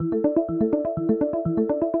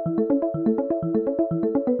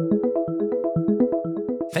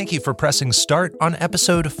Thank you for pressing start on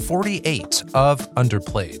episode 48 of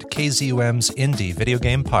Underplayed, KZUM's indie video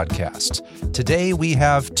game podcast. Today we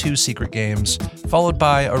have 2 secret games, followed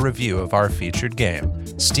by a review of our featured game,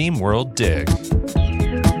 SteamWorld Dig.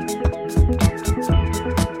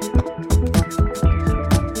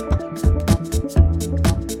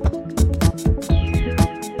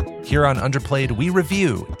 Here on Underplayed, we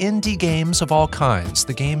review indie games of all kinds,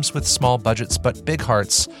 the games with small budgets but big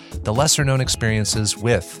hearts, the lesser-known experiences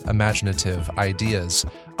with imaginative ideas.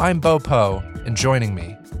 I'm Bopo, and joining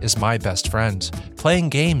me is my best friend, playing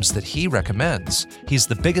games that he recommends. He's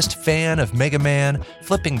the biggest fan of Mega Man,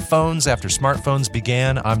 flipping phones after smartphones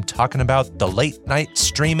began. I'm talking about the late-night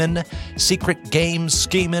streaming, secret games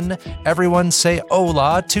scheming. Everyone say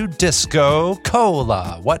hola to Disco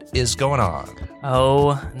Cola. What is going on?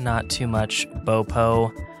 Oh, not too much,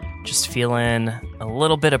 Bopo. Just feeling a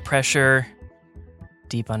little bit of pressure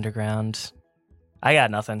deep underground. I got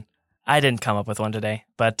nothing. I didn't come up with one today.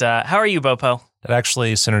 But how are you, Bopo? It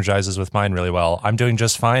actually synergizes with mine really well. I'm doing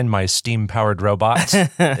just fine. My steam-powered robot.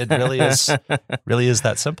 It really is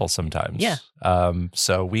that simple sometimes. Yeah.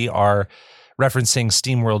 So we are referencing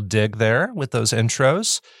SteamWorld Dig there with those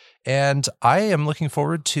intros. And I am looking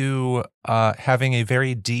forward to having a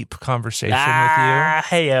very deep conversation with you.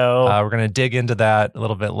 Heyo. We're going to dig into that a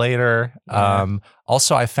little bit later. Yeah.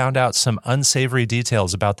 Also, I found out some unsavory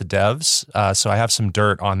details about the devs, so I have some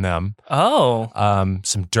dirt on them. Oh.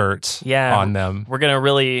 Some dirt on them. We're going to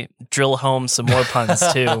really drill home some more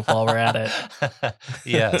puns, too, while we're at it.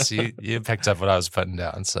 Yes, you picked up what I was putting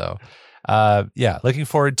down, so... looking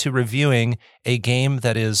forward to reviewing a game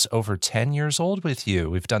that is over 10 years old with you.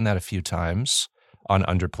 We've done that a few times on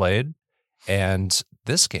Underplayed, and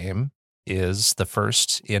this game is the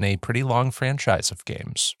first in a pretty long franchise of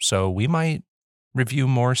games. So we might review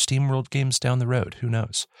more SteamWorld games down the road. Who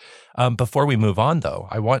knows? Before we move on, though,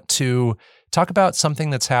 I want to talk about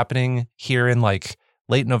something that's happening here in like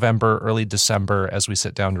late November, early December as we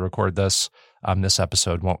sit down to record this. This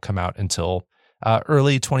episode won't come out until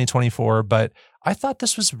early 2024, but I thought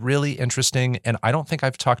this was really interesting, and I don't think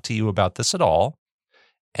I've talked to you about this at all.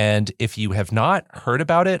 And if you have not heard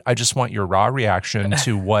about it, I just want your raw reaction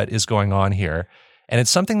to what is going on here. And it's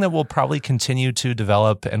something that we'll probably continue to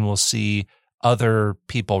develop, and we'll see other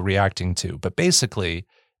people reacting to. But basically,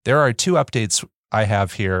 there are 2 updates I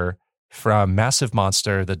have here from Massive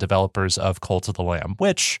Monster, the developers of Cult of the Lamb,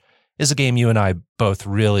 which is a game you and I both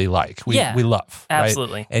really like. We love.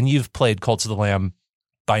 Absolutely. Right? And you've played Cult of the Lamb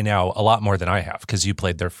by now a lot more than I have because you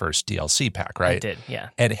played their first DLC pack, right? I did, yeah.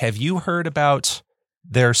 And have you heard about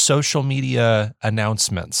their social media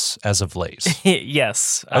announcements as of late?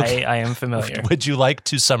 Yes, okay. I am familiar. Would you like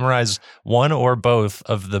to summarize one or both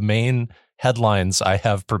of the main headlines I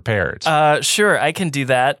have prepared? Sure, I can do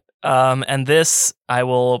that. And this I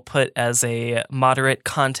will put as a moderate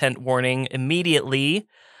content warning immediately.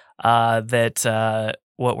 That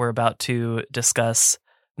what we're about to discuss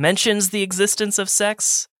mentions the existence of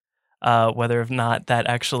sex. Whether or not that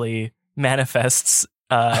actually manifests,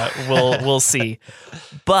 we'll see.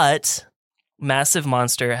 But Massive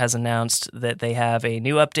Monster has announced that they have a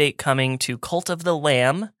new update coming to Cult of the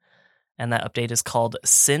Lamb, and that update is called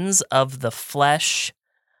Sins of the Flesh.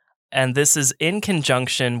 And this is in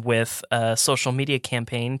conjunction with a social media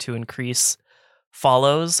campaign to increase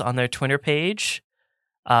follows on their Twitter page.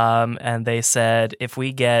 And they said if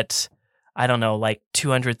we get, I don't know, like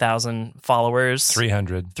 200,000 followers,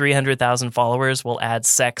 300,000 followers, we'll add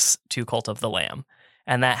sex to Cult of the Lamb.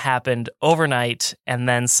 And that happened overnight and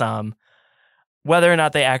then some. Whether or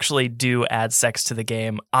not they actually do add sex to the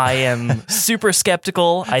game, I am super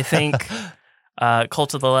skeptical. I think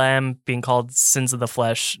Cult of the Lamb being called Sins of the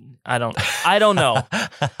Flesh, I don't know.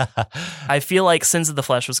 I feel like Sins of the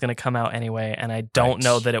Flesh was going to come out anyway, and I don't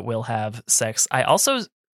know that it will have sex. I also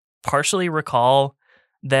partially recall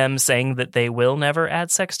them saying that they will never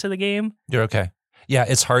add sex to the game. You're okay. Yeah,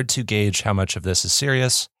 it's hard to gauge how much of this is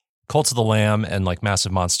serious. Cult of the Lamb and like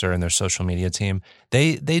Massive Monster and their social media team,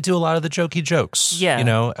 they do a lot of the jokey jokes. Yeah. You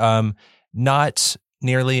know, not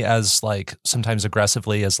nearly as like sometimes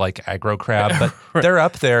aggressively as like Aggro Crab, but they're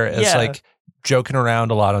up there as like joking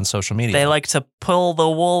around a lot on social media. They like to pull the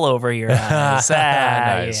wool over your eyes. Nice.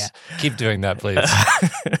 Yeah. Keep doing that, please.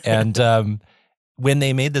 And when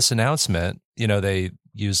they made this announcement, you know, they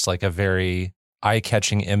used like a very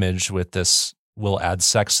eye-catching image with this "will add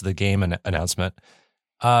sex to the game" announcement.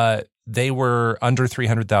 They were under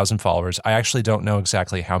 300,000 followers. I actually don't know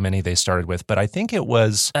exactly how many they started with, but I think they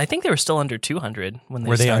were still under 200 when they started.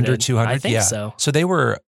 Were they under 200? I think so. So they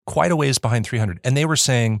were quite a ways behind 300. And they were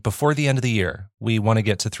saying before the end of the year, we want to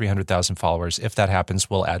get to 300,000 followers. If that happens,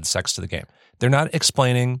 we'll add sex to the game. They're not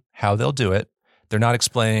explaining how they'll do it. They're not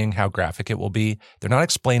explaining how graphic it will be. They're not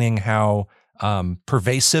explaining how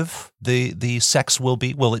pervasive the sex will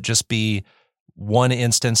be. Will it just be one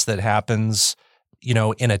instance that happens,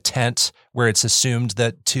 in a tent where it's assumed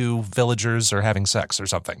that two villagers are having sex or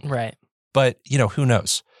something? Right. But, who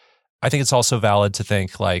knows? I think it's also valid to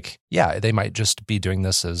think they might just be doing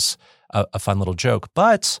this as a fun little joke.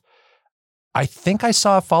 But I think I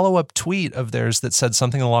saw a follow-up tweet of theirs that said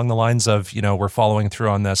something along the lines of, we're following through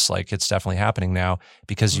on this, it's definitely happening now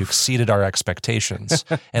because you exceeded our expectations.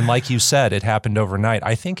 And like you said, it happened overnight.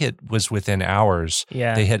 I think it was within hours.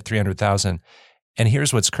 Yeah. They hit 300,000. And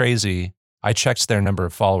here's what's crazy. I checked their number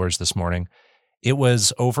of followers this morning. It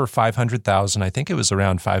was over 500,000. I think it was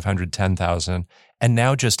around 510,000. And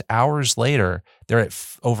now just hours later, they're at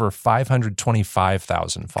over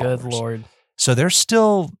 525,000 followers. Good Lord. So they're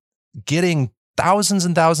still getting thousands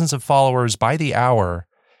and thousands of followers by the hour.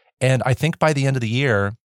 And I think by the end of the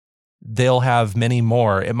year, they'll have many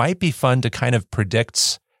more. It might be fun to kind of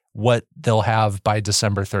predict what they'll have by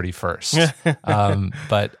December 31st.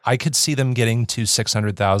 But I could see them getting to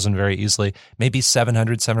 600,000 very easily, maybe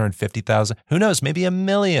 700, 750,000. Who knows? Maybe 1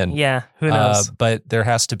 million. Yeah, who knows? But there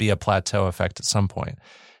has to be a plateau effect at some point.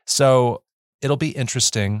 So it'll be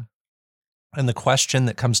interesting. And the question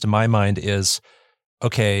that comes to my mind is,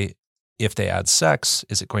 okay, if they add sex,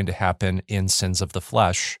 is it going to happen in Sins of the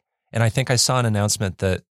Flesh? And I think I saw an announcement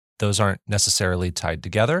that those aren't necessarily tied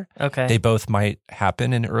together. Okay. They both might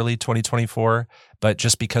happen in early 2024, but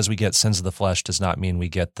just because we get Sins of the Flesh does not mean we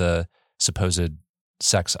get the supposed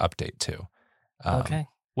sex update too. Okay.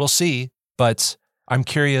 We'll see, but I'm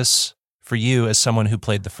curious for you as someone who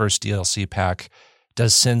played the first DLC pack,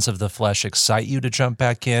 does Sins of the Flesh excite you to jump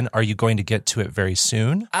back in? Are you going to get to it very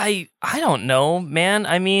soon? I don't know, man.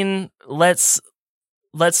 I mean, let's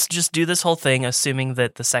just do this whole thing assuming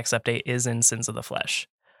that the sex update is in Sins of the Flesh.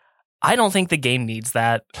 I don't think the game needs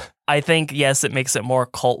that. I think, yes, it makes it more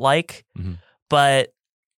cult-like, but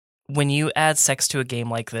when you add sex to a game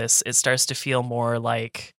like this, it starts to feel more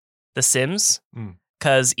like The Sims,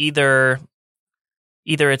 because either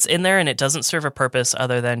it's in there and it doesn't serve a purpose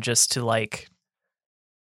other than just to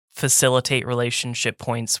facilitate relationship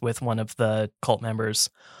points with one of the cult members,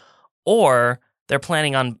 or they're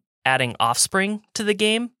planning on adding offspring to the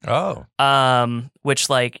game. Oh. Which,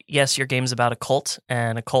 yes, your game's about a cult,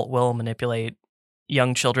 and a cult will manipulate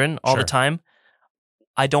young children all the time.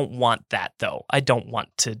 I don't want that, though. I don't want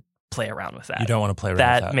to play around with that. You don't want to play around with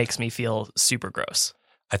that. That makes me feel super gross.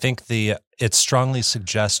 I think it's strongly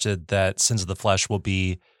suggested that Sins of the Flesh will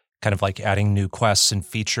be kind of adding new quests and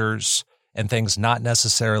features and things, not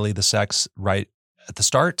necessarily the sex right at the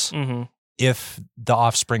start. Mm-hmm. If the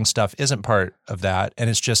offspring stuff isn't part of that, and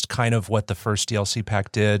it's just kind of what the first DLC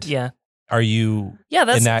pack did, are you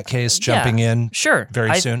in that case jumping in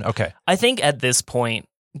very soon? Okay. I think at this point,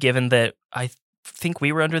 given that I think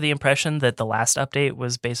we were under the impression that the last update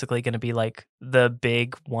was basically going to be the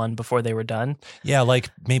big one before they were done. Yeah,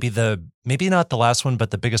 maybe not the last one, but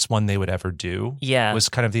the biggest one they would ever do. Yeah. Was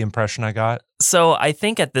kind of the impression I got. So I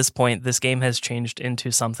think at this point, this game has changed into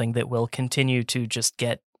something that will continue to just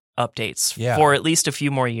get updates for at least a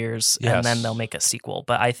few more years, and then they'll make a sequel.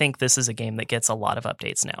 But I think this is a game that gets a lot of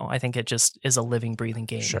updates now. I think it just is a living, breathing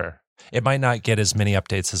game. Sure. It might not get as many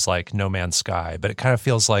updates as No Man's Sky, but it kind of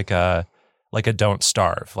feels like a Don't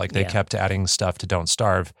Starve. They kept adding stuff to Don't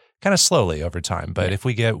Starve kind of slowly over time. But if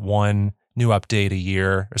we get one new update a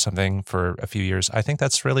year or something for a few years, I think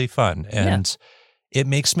that's really fun. And it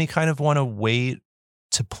makes me kind of want to wait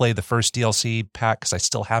to play the first DLC pack because I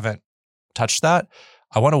still haven't touched that.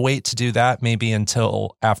 I want to wait to do that maybe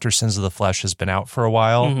until after Sins of the Flesh has been out for a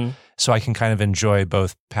while, so I can kind of enjoy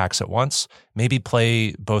both packs at once. Maybe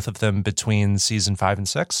play both of them between season 5 and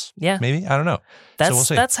 6. Yeah, maybe, I don't know. That's we'll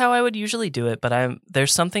see. That's how I would usually do it. But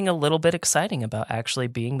there's something a little bit exciting about actually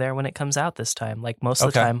being there when it comes out this time. Most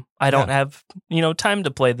of the time, I don't have time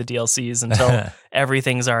to play the DLCs until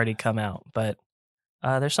everything's already come out. But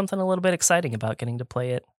there's something a little bit exciting about getting to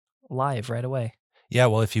play it live right away. Yeah,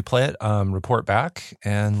 well, if you play it, report back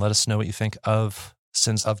and let us know what you think of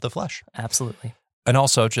Sins of the Flesh. Absolutely. And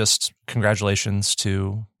also, just congratulations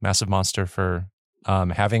to Massive Monster for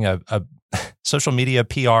having a social media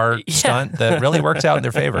PR stunt that really worked out in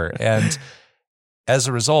their favor. And as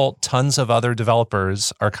a result, tons of other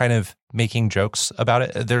developers are kind of making jokes about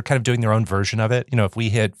it. They're kind of doing their own version of it. If we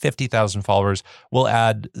hit 50,000 followers, we'll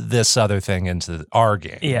add this other thing into our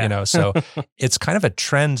game. Yeah. So it's kind of a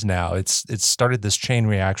trend now. It's started this chain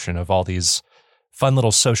reaction of all these fun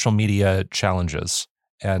little social media challenges.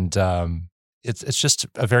 And it's just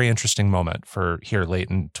a very interesting moment for here late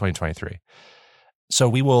in 2023. So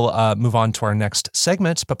we will move on to our next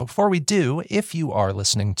segment. But before we do, if you are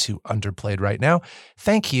listening to Underplayed right now,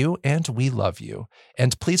 thank you and we love you.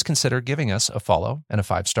 And please consider giving us a follow and a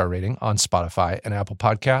 5-star rating on Spotify and Apple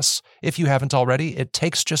Podcasts. If you haven't already, it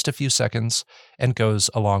takes just a few seconds and goes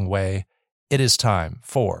a long way. It is time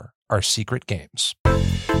for our secret games.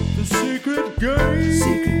 The secret games.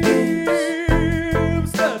 Secret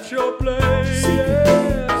games that you're playing. Secret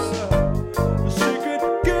games. The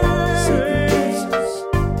secret games.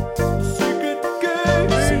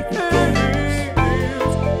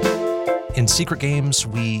 In Secret Games,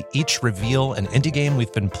 we each reveal an indie game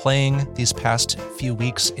we've been playing these past few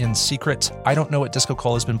weeks in secret. I don't know what Disco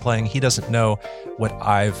Cola's been playing. He doesn't know what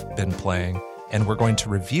I've been playing. And we're going to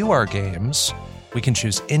review our games. We can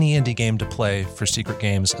choose any indie game to play for Secret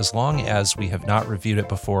Games as long as we have not reviewed it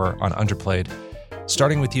before on Underplayed.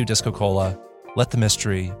 Starting with you, Disco Cola, let the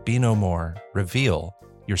mystery be no more. Reveal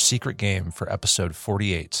your secret game for episode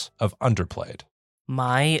 48 of Underplayed.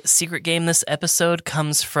 My secret game this episode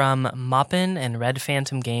comes from Moppin and Red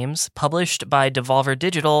Phantom Games, published by Devolver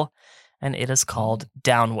Digital, and it is called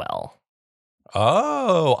Downwell.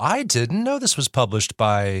 Oh, I didn't know this was published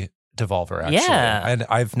by Devolver, actually. Yeah. And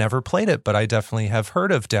I've never played it, but I definitely have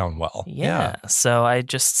heard of Downwell. Yeah. So I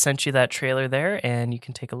just sent you that trailer there, and you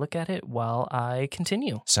can take a look at it while I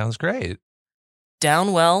continue. Sounds great.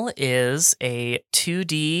 Downwell is a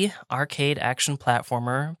 2D arcade action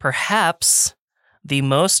platformer, perhaps the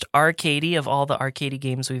most arcadey of all the arcadey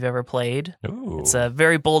games we've ever played. Ooh. It's a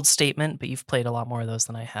very bold statement, but you've played a lot more of those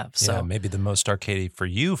than I have. So yeah, maybe the most arcadey for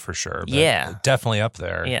you for sure. But yeah. Definitely up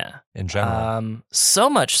there. Yeah. In general.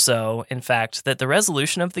 So much so, in fact, that the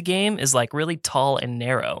resolution of the game is like really tall and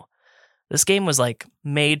narrow. This game was like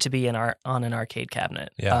made to be on an arcade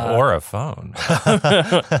cabinet. Yeah, or a phone.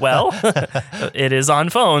 Well, it is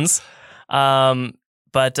on phones.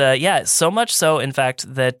 But yeah, so much so, in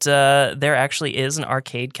fact, that there actually is an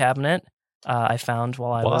arcade cabinet I found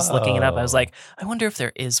while I was looking it up. I was like, I wonder if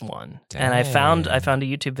there is one. Dang. And I found a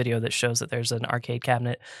YouTube video that shows that there's an arcade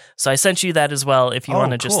cabinet. So I sent you that as well if you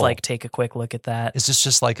want to just like take a quick look at that. Is this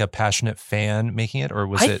just like a passionate fan making it, or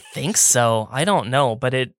was I it? think so. I don't know,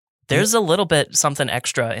 but there's a little bit something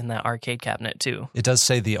extra in that arcade cabinet too. It does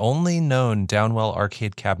say the only known Downwell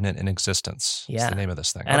arcade cabinet in existence. Yeah. Is the name of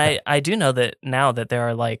this thing. And Okay. I do know that now that there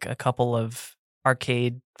are like a couple of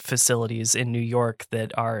arcade facilities in New York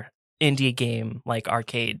that are indie game like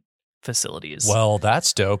arcade facilities. Well,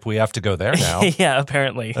 that's dope. We have to go there now. Yeah,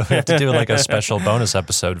 apparently. We have to do like a special bonus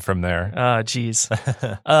episode from there. Oh, geez.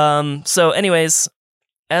 So anyways,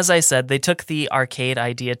 as I said, they took the arcade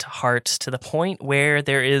idea to heart to the point where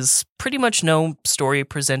there is pretty much no story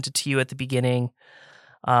presented to you at the beginning.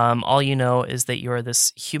 All you know is that you're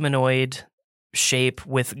this humanoid shape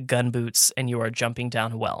with gun boots and you are jumping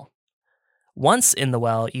down a well. Once in the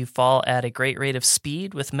well, you fall at a great rate of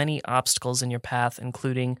speed with many obstacles in your path,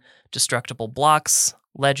 including destructible blocks,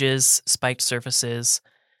 ledges, spiked surfaces,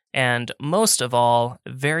 and most of all,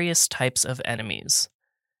 various types of enemies.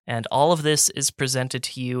 And all of this is presented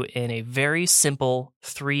to you in a very simple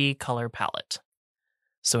 3-color palette.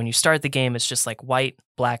 So when you start the game, it's just like white,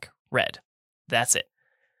 black, red. That's it.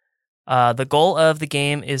 The goal of the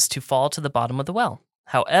game is to fall to the bottom of the well.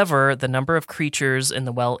 However, the number of creatures in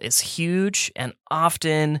the well is huge and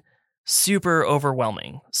often super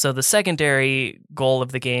overwhelming. So the secondary goal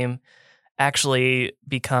of the game actually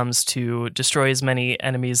becomes to destroy as many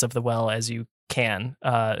enemies of the well as you can.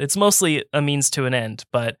 It's mostly a means to an end,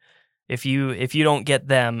 but if you don't get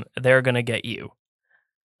them, they're going to get you.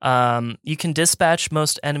 You can dispatch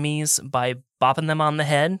most enemies by bopping them on the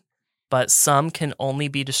head, but some can only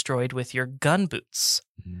be destroyed with your gun boots.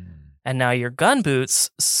 And now your gun boots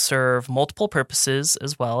serve multiple purposes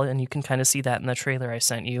as well, and you can kind of see that in the trailer I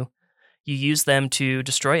sent you. You use them to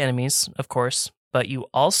destroy enemies, of course, but you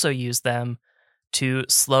also use them to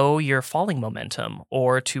slow your falling momentum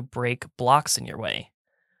or to break blocks in your way.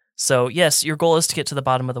 So yes, your goal is to get to the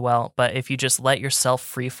bottom of the well, but if you just let yourself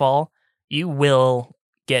free fall, you will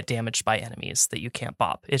get damaged by enemies that you can't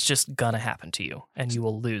bop. It's just gonna happen to you, and you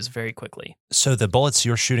will lose very quickly. So the bullets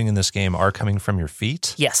you're shooting in this game are coming from your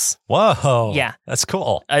feet? Yes. Whoa. Yeah. That's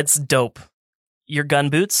cool. It's dope. Your gun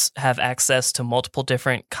boots have access to multiple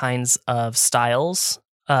different kinds of styles,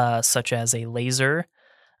 such as a laser,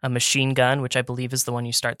 a machine gun, which I believe is the one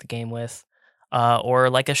you start the game with, or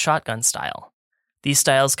like a shotgun style. These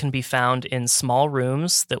styles can be found in small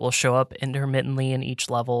rooms that will show up intermittently in each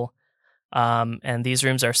level. And these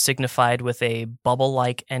rooms are signified with a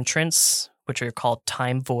bubble-like entrance, which are called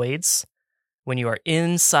time voids. When you are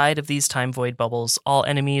inside of these time void bubbles, all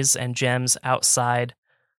enemies and gems outside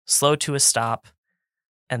slow to a stop.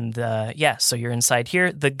 And so you're inside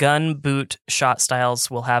here. The gun boot shot styles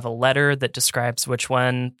will have a letter that describes which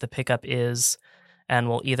one the pickup is and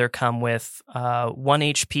will either come with 1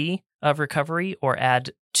 HP of recovery or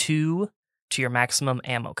add 2 to your maximum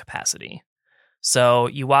ammo capacity. So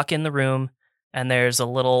you walk in the room and there's a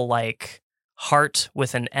little like heart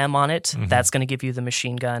with an M on it. Mhm. That's going to give you the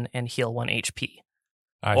machine gun and heal 1 HP.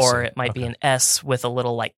 I Or see. it might be Okay. an S with a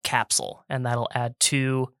little like capsule, and that'll add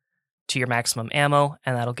 2 to your maximum ammo,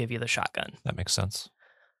 and that'll give you the shotgun. That makes sense.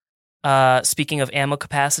 Speaking of ammo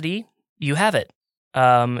capacity, you have it.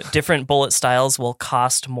 Different bullet styles will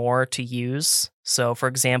cost more to use. So, for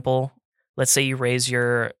example, let's say you raise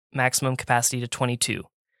your maximum capacity to 22.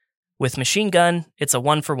 With machine gun, it's a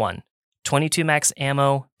 1-for-1. 22 max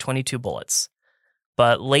ammo, 22 bullets.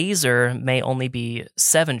 But laser may only be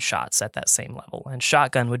 7 shots at that same level, and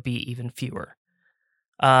shotgun would be even fewer.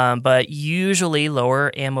 But usually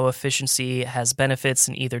lower ammo efficiency has benefits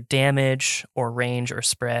in either damage or range or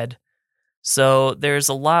spread. So there's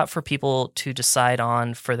a lot for people to decide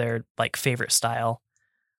on for their like favorite style.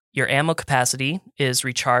 Your ammo capacity is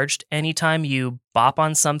recharged anytime you bop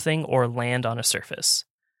on something or land on a surface.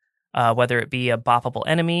 Whether it be a boppable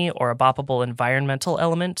enemy or a boppable environmental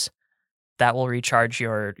element, that will recharge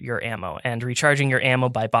your ammo. And recharging your ammo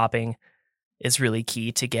by bopping is really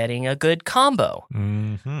key to getting a good combo.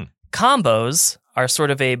 Mm-hmm. Combos are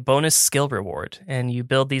sort of a bonus skill reward, and you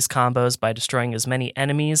build these combos by destroying as many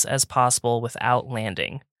enemies as possible without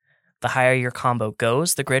landing. The higher your combo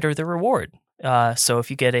goes, the greater the reward. So if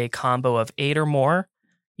you get a combo of 8 or more,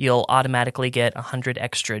 you'll automatically get 100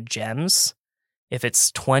 extra gems. If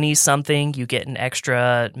it's 20-something, you get an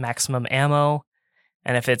extra maximum ammo.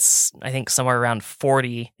 And if it's, I think, somewhere around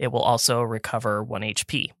 40, it will also recover 1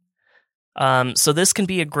 HP. So this can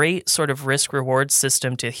be a great sort of risk-reward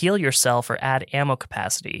system to heal yourself or add ammo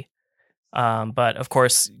capacity. But, of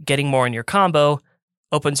course, getting more in your combo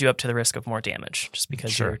opens you up to the risk of more damage just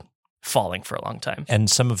because Sure. you're falling for a long time. And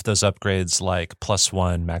some of those upgrades, like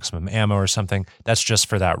 +1 maximum ammo or something, that's just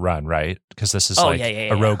for that run, right? Because this is a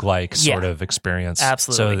roguelike sort of experience.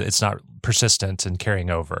 Absolutely. So it's not persistent and carrying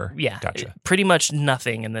over. Yeah. Gotcha. Pretty much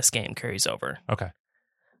nothing in this game carries over. Okay.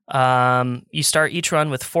 You start each run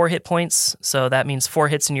with 4 hit points, so that means 4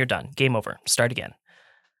 hits and you're done. Game over. Start again.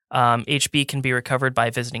 HB can be recovered by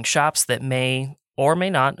visiting shops that may or may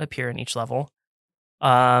not appear in each level.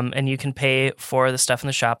 And you can pay for the stuff in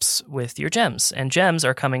the shops with your gems. And gems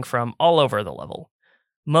are coming from all over the level.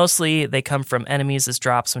 Mostly they come from enemies as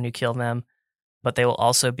drops when you kill them, but they will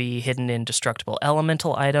also be hidden in destructible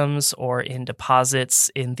elemental items or in deposits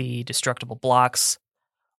in the destructible blocks,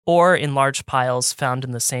 or in large piles found in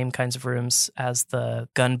the same kinds of rooms as the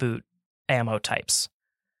gun boot ammo types.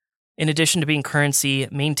 In addition to being currency,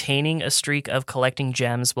 maintaining a streak of collecting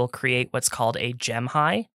gems will create what's called a gem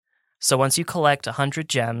high. So once you collect 100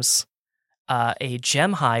 gems, a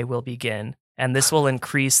gem high will begin, and this will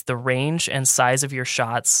increase the range and size of your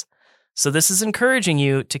shots. So this is encouraging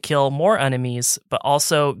you to kill more enemies, but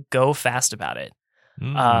also go fast about it.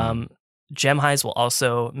 Gem highs will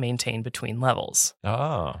also maintain between levels.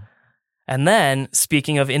 Oh. And then,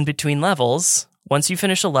 speaking of in between levels, once you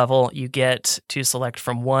finish a level, you get to select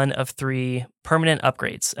from one of 3 permanent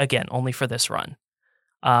upgrades. Again, only for this run.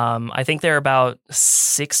 I think there are about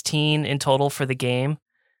 16 in total for the game.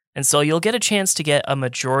 And so you'll get a chance to get a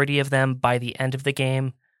majority of them by the end of the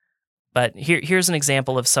game. But here's an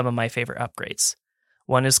example of some of my favorite upgrades.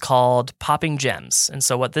 One is called Popping Gems. And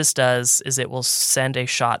so what this does is it will send a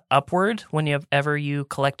shot upward whenever you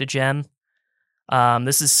collect a gem.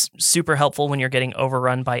 This is super helpful when you're getting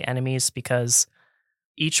overrun by enemies because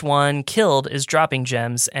each one killed is dropping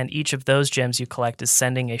gems, and each of those gems you collect is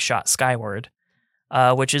sending a shot skyward.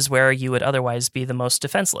 Which is where you would otherwise be the most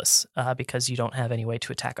defenseless because you don't have any way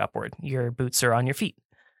to attack upward. Your boots are on your feet.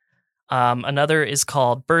 Another is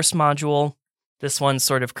called Burst Module. This one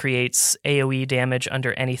sort of creates AoE damage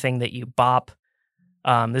under anything that you bop.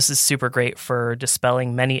 This is super great for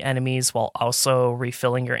dispelling many enemies while also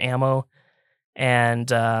refilling your ammo. And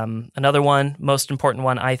another one, most important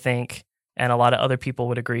one, I think, and a lot of other people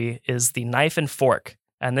would agree, is the Knife and Fork.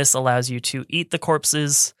 And this allows you to eat the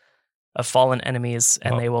corpses of fallen enemies,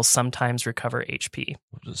 and they will sometimes recover HP.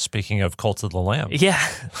 Speaking of Cult of the Lamb. Yeah.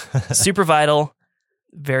 Super vital.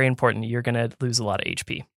 Very important. You're going to lose a lot of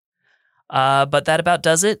HP. But that about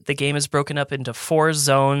does it. The game is broken up into 4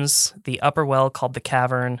 zones. The upper well, called the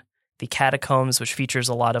Cavern. The Catacombs, which features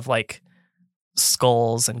a lot of like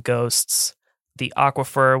skulls and ghosts. The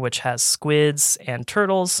Aquifer, which has squids and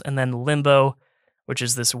turtles. And then Limbo, which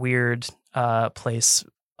is this weird place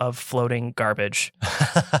of floating garbage.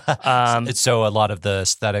 So a lot of the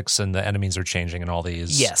aesthetics and the enemies are changing in all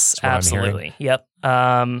these. Yes, is what I'm hearing. absolutely. Yep.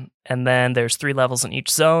 And then there's 3 levels in each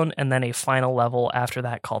zone, and then a final level after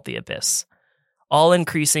that called the Abyss, all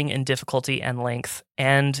increasing in difficulty and length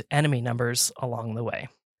and enemy numbers along the way.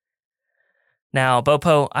 Now,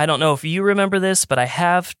 Bopo, I don't know if you remember this, but I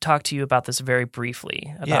have talked to you about this very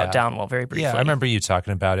briefly, about Downwell, very briefly. Yeah, I remember you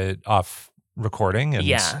talking about it off recording. And,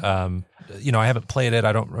 I haven't played it.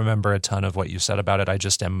 I don't remember a ton of what you said about it. I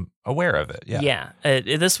just am aware of it. Yeah.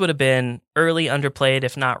 This would have been early underplayed,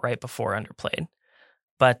 if not right before underplayed.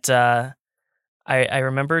 But I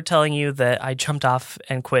remember telling you that I jumped off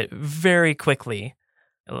and quit very quickly.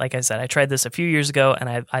 Like I said, I tried this a few years ago,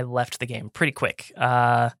 and I left the game pretty quick.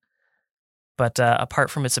 But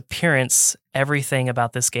apart from its appearance, everything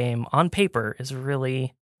about this game on paper is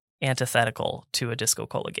really antithetical to a Disco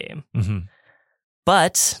Cola game. Mm-hmm.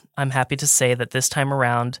 But I'm happy to say that this time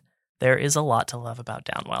around, there is a lot to love about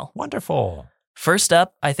Downwell. Wonderful. First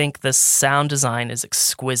up, I think the sound design is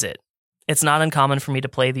exquisite. It's not uncommon for me to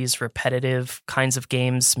play these repetitive kinds of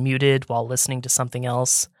games muted while listening to something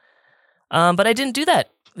else. But I didn't do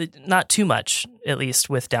that. Not too much, at least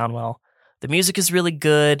with Downwell. The music is really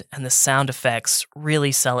good, and the sound effects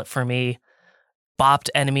really sell it for me. Bopped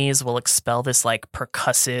enemies will expel this like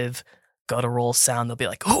percussive guttural sound. They'll be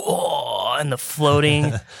like, oh, and the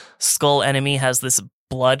floating skull enemy has this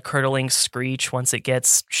blood-curdling screech once it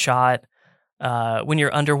gets shot. When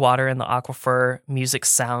you're underwater in the aquifer, music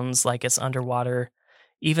sounds like it's underwater.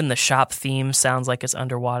 Even the shop theme sounds like it's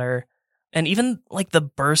underwater. And even like the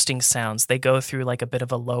bursting sounds, they go through like a bit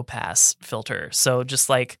of a low pass filter. So just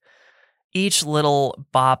like each little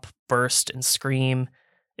bop, burst, and scream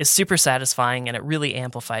is super satisfying, and it really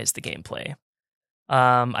amplifies the gameplay.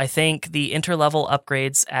 I think the interlevel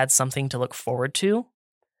upgrades add something to look forward to.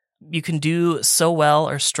 You can do so well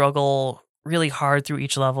or struggle really hard through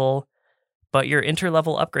each level, but your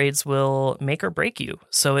interlevel upgrades will make or break you.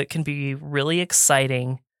 So it can be really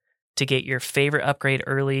exciting to get your favorite upgrade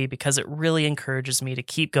early, because it really encourages me to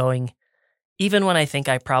keep going, even when I think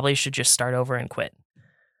I probably should just start over and quit.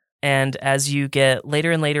 And as you get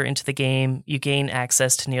later and later into the game, you gain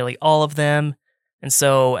access to nearly all of them. And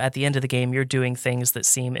so at the end of the game, you're doing things that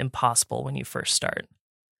seem impossible when you first start.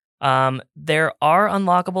 There are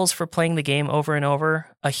unlockables for playing the game over and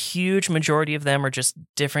over. A huge majority of them are just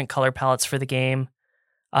different color palettes for the game.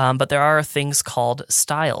 But there are things called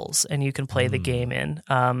styles, and you can play the game in.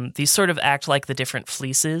 These sort of act like the different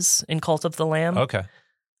fleeces in Cult of the Lamb. Okay.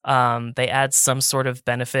 They add some sort of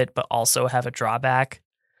benefit, but also have a drawback.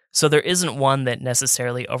 So there isn't one that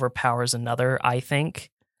necessarily overpowers another, I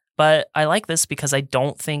think. But I like this because I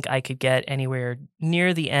don't think I could get anywhere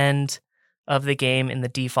near the end of the game in the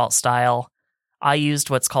default style. I used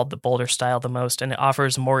what's called the boulder style the most, and it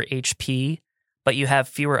offers more HP, but you have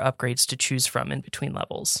fewer upgrades to choose from in between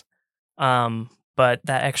levels. But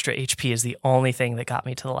that extra HP is the only thing that got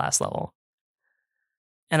me to the last level.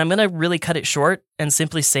 And I'm going to really cut it short and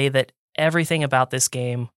simply say that everything about this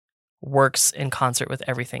game works in concert with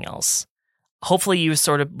everything else. Hopefully you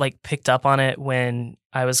sort of like picked up on it when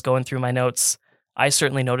I was going through my notes. I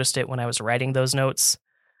certainly noticed it when I was writing those notes.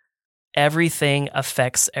 Everything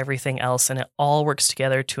affects everything else, and it all works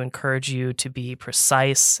together to encourage you to be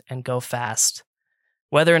precise and go fast.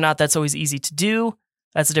 Whether or not that's always easy to do,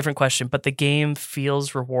 that's a different question, but the game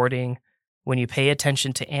feels rewarding when you pay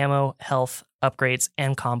attention to ammo, health, upgrades,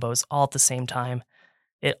 and combos all at the same time.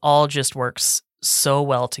 It all just works so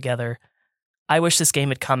well together. I wish this game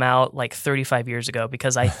had come out like 35 years ago,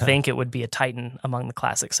 because I think it would be a titan among the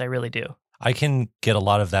classics. I really do. I can get a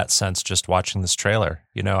lot of that sense just watching this trailer.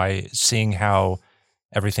 Seeing how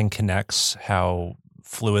everything connects, how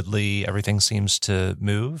fluidly everything seems to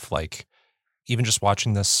move. Like even just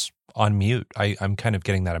watching this on mute, I'm kind of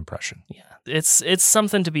getting that impression. Yeah, it's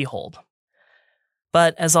something to behold.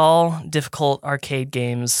 But as all difficult arcade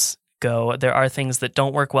games go, there are things that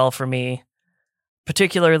don't work well for me.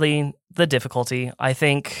 Particularly the difficulty. I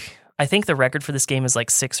think the record for this game is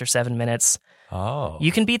like 6 or 7 minutes. Oh.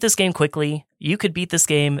 You can beat this game quickly. You could beat this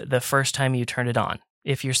game the first time you turn it on,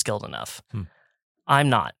 if you're skilled enough. I'm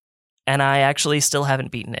not. And I actually still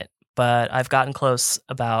haven't beaten it, but I've gotten close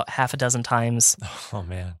about half a dozen times. Oh,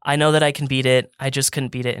 man. I know that I can beat it. I just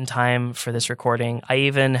couldn't beat it in time for this recording. I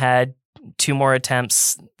even had 2 more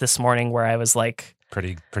attempts this morning where I was like,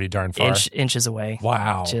 Pretty darn far. Inches away.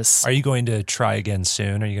 Wow. Are you going to try again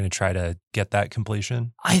soon? Are you going to try to get that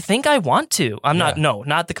completion? I think I want to.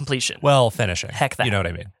 Not the completion. Well, finishing. Heck that. You know what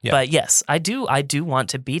I mean? Yeah. But yes, I do want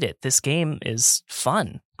to beat it. This game is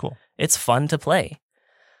fun. Cool. It's fun to play.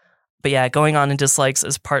 But yeah, going on in dislikes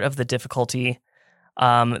is part of the difficulty.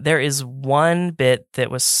 There is one bit that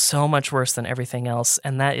was so much worse than everything else,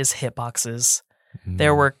 and that is hitboxes.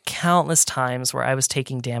 There were countless times where I was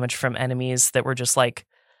taking damage from enemies that were just like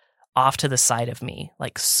off to the side of me,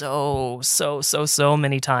 like so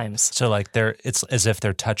many times. So like it's as if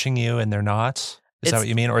they're touching you and they're not. Is that what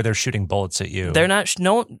you mean? Or they're shooting bullets at you? They're not.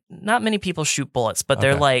 Not many people shoot bullets, but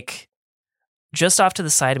they're like just off to the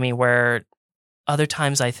side of me. Where other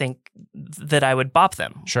times I think that I would bop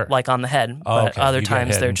them, like on the head, but other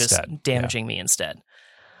times they're just damaging me instead.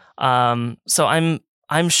 So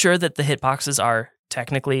I'm sure that the hitboxes are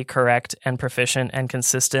technically correct and proficient and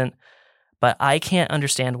consistent, but I can't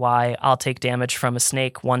understand why I'll take damage from a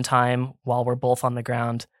snake one time while we're both on the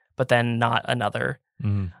ground, but then not another.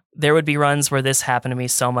 There would be runs where this happened to me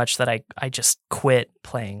so much that I just quit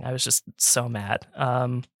playing. I was just so mad.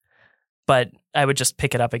 But I would just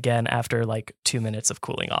pick it up again after like 2 minutes of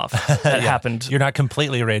cooling off. That happened. You're not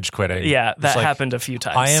completely rage quitting. Yeah, that happened a few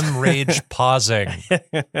times. I am rage pausing.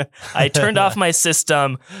 I turned off my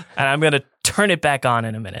system and I'm going to turn it back on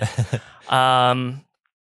in a minute.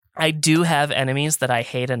 I do have enemies that I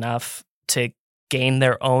hate enough to gain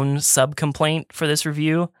their own sub-complaint for this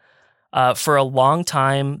review. For a long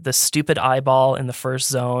time, the stupid eyeball in the first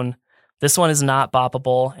zone, this one is not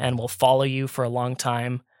boppable and will follow you for a long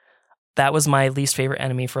time. That was my least favorite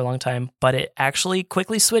enemy for a long time, but it actually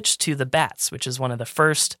quickly switched to the bats, which is one of the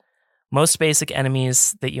first, most basic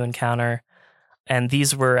enemies that you encounter. And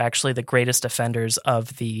these were actually the greatest offenders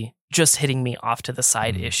of the just hitting me off to the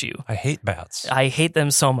side issue. I hate bats. I hate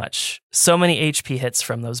them so much. So many HP hits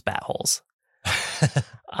from those bat holes.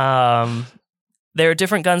 There are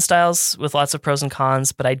different gun styles with lots of pros and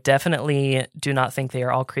cons, but I definitely do not think they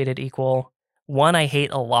are all created equal. One I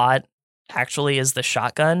hate a lot actually is the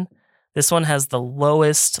shotgun. This one has the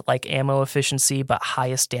lowest like ammo efficiency but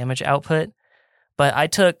highest damage output. But I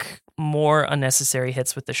took more unnecessary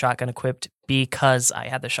hits with the shotgun equipped because I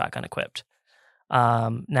had the shotgun equipped.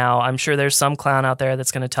 Now, I'm sure there's some clown out there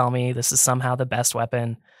that's going to tell me this is somehow the best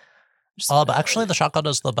weapon. But actually, the shotgun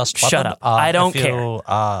is the best weapon. Shut up. I don't care.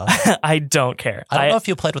 I don't care. I don't know if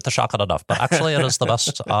you played with the shotgun enough, but actually it is the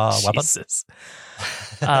best weapon. Jesus.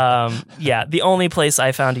 Yeah, the only place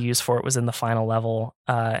I found a use for it was in the final level.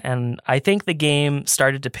 And I think the game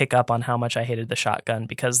started to pick up on how much I hated the shotgun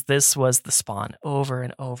because this was the spawn over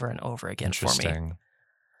and over and over again for me.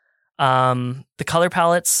 The color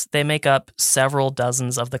palettes, they make up several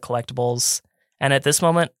dozens of the collectibles. And at this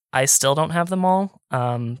moment, I still don't have them all.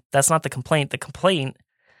 That's not the complaint. The complaint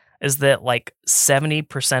is that like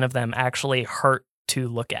 70% of them actually hurt to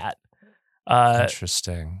look at.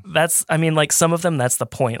 Interesting. Like some of them, that's the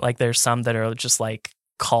point. Like there's some that are just like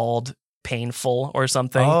called painful or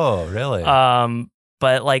something. Oh, really?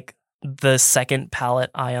 But like the second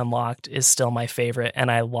palette I unlocked is still my favorite.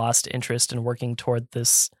 And I lost interest in working toward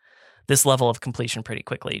this level of completion pretty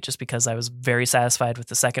quickly, just because I was very satisfied with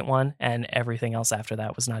the second one and everything else after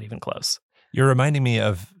that was not even close. You're reminding me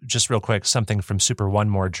of, just real quick, something from Super One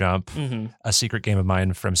More Jump, a secret game of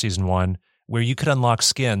mine from season 1, where you could unlock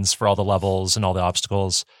skins for all the levels and all the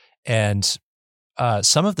obstacles. And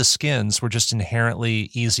some of the skins were just inherently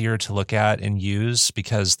easier to look at and use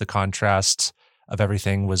because the contrast of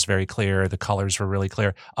everything was very clear. The colors were really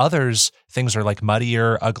clear. Others, things are like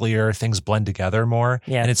muddier, uglier, things blend together more.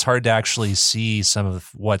 Yeah. And it's hard to actually see some of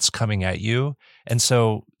what's coming at you. And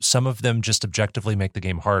so some of them just objectively make the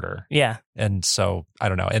game harder. Yeah. And so, I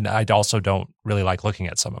don't know. And I also don't really like looking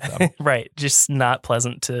at some of them. Right. Just not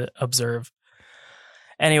pleasant to observe.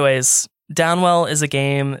 Anyways, Downwell is a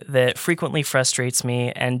game that frequently frustrates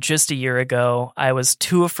me. And just a year ago, I was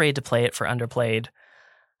too afraid to play it for Underplayed.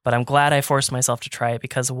 But I'm glad I forced myself to try it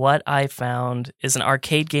because what I found is an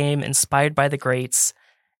arcade game inspired by the greats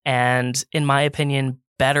and, in my opinion,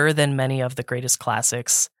 better than many of the greatest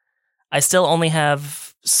classics. I still only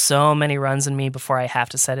have so many runs in me before I have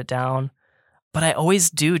to set it down, but I always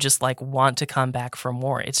do just like want to come back for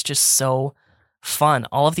more. It's just so fun.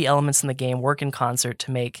 All of the elements in the game work in concert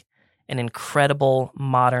to make an incredible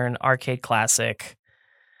modern arcade classic,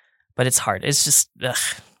 but it's hard. It's just, ugh.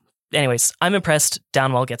 Anyways, I'm impressed.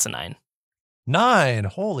 Downwell gets a 9. 9?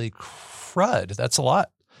 Holy crud. That's a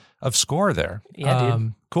lot of score there. Yeah,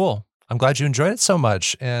 dude. Cool. I'm glad you enjoyed it so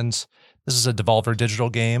much. And this is a Devolver Digital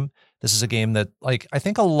game. This is a game that, like, I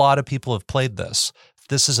think a lot of people have played this.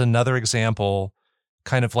 This is another example,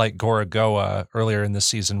 kind of like Gorogoa earlier in the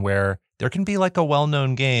season, where there can be like a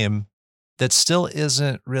well-known game that still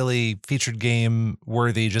isn't really featured game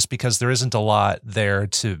worthy just because there isn't a lot there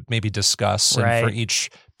to maybe discuss and for each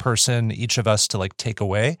person, each of us to like take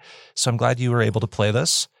away. So I'm glad you were able to play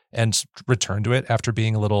this. and return to it after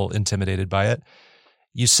being a little intimidated by it.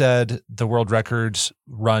 You said the world record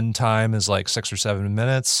run time is like 6 or 7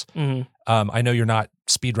 minutes. Mhm. I know you're not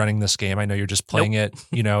speed running this game. I know you're just playing it,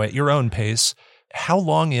 at your own pace. How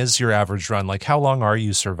long is your average run? Like, how long are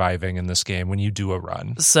you surviving in this game when you do a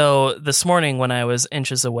run? So this morning when I was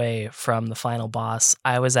inches away from the final boss,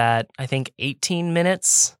 I was at, I think, 18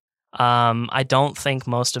 minutes. I don't think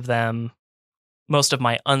most of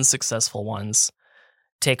my unsuccessful ones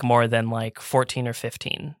take more than like 14 or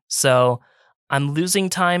 15. So I'm losing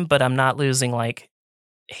time, but I'm not losing like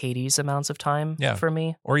Hades amounts of time for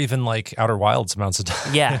me. Or even like Outer Wilds amounts of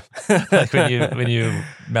time. Yeah. Like when you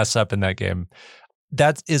mess up in that game.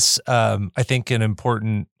 That is, I think, an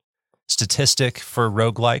important statistic for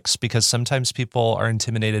roguelikes, because sometimes people are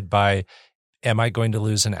intimidated by, am I going to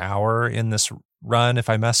lose an hour in this run if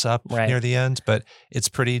I mess up near the end? But it's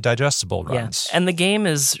pretty digestible runs. Yeah. And the game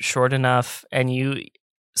is short enough, and you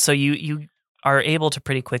are able to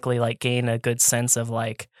pretty quickly like gain a good sense of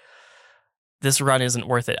like, this run isn't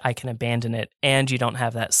worth it, I can abandon it, and you don't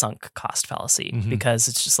have that sunk cost fallacy, because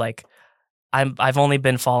it's just like, I've only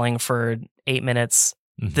been falling for 8 minutes.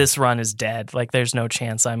 This run is dead. Like, there's no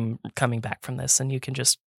chance I'm coming back from this, and you can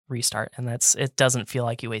just restart, and it doesn't feel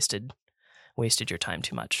like you wasted your time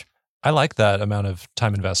too much. I like that amount of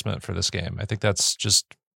time investment for this game. I think that's just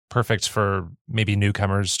perfect for maybe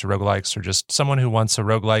newcomers to roguelikes, or just someone who wants a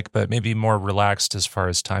roguelike but maybe more relaxed as far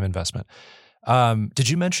as time investment. Did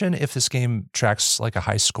you mention if this game tracks like a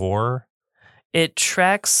high score? It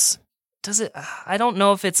tracks... Does it? I don't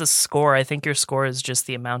know if it's a score. I think your score is just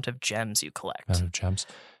the amount of gems you collect. Amount of gems.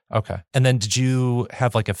 Okay. And then did you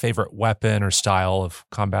have like a favorite weapon or style of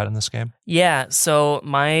combat in this game? Yeah. So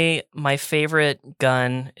my favorite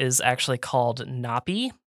gun is actually called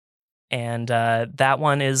Nappy. And that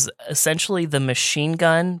one is essentially the machine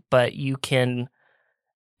gun, but you can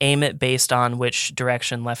aim it based on which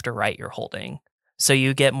direction, left or right, you're holding. So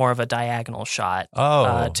you get more of a diagonal shot to clear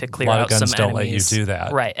out some enemies. A lot of guns don't let you do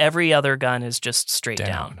that. Right. Every other gun is just straight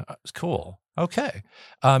down. Cool. Okay.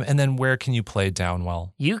 And then where can you play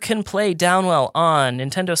Downwell? You can play Downwell on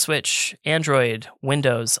Nintendo Switch, Android,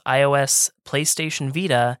 Windows, iOS, PlayStation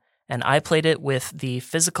Vita, and I played it with the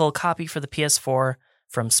physical copy for the PS4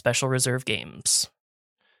 from Special Reserve Games.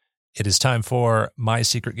 It is time for My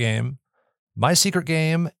Secret Game. My secret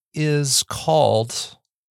game is called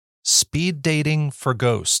Speed Dating for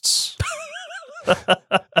Ghosts.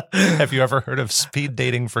 Have you ever heard of Speed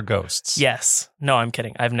Dating for Ghosts? Yes. No, I'm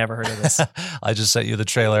kidding. I've never heard of this. I just sent you the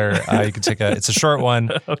trailer. You can it's a short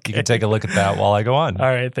one. Okay. You can take a look at that while I go on. All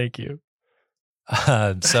right. Thank you.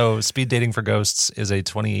 So Speed Dating for Ghosts is a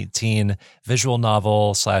 2018 visual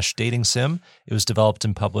novel / dating sim. It was developed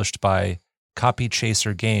and published by Copy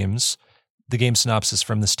Chaser Games. The game synopsis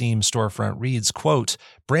from the Steam storefront reads, quote,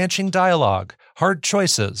 branching dialogue, hard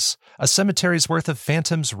choices, a cemetery's worth of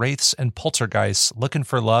phantoms, wraiths, and poltergeists looking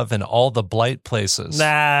for love in all the blight places.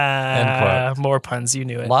 End quote. More puns. You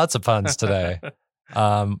knew it. Lots of puns today.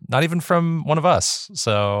 Not even from one of us.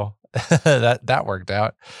 So that worked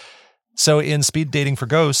out. So in Speed Dating for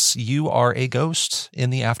Ghosts, you are a ghost in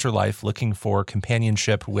the afterlife looking for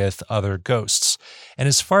companionship with other ghosts. And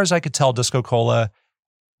as far as I could tell, Disco Cola,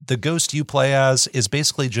 the ghost you play as is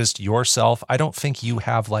basically just yourself. I don't think you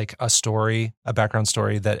have like a background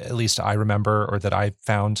story that at least I remember or that I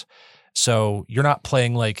found. So you're not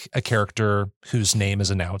playing like a character whose name is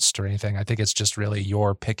announced or anything. I think it's just really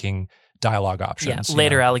you're picking dialogue options. Yeah,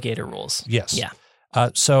 later alligator rules. Yes. Yeah.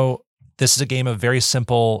 So this is a game of very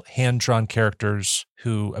simple hand-drawn characters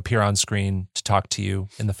who appear on screen to talk to you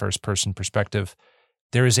in the first-person perspective.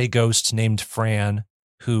 There is a ghost named Fran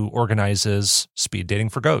who organizes Speed Dating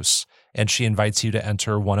for Ghosts, and she invites you to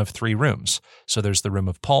enter one of 3 rooms. So there's the room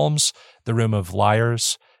of palms, the room of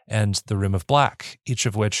liars, and the room of black, each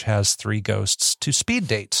of which has 3 ghosts to speed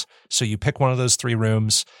date. So you pick one of those 3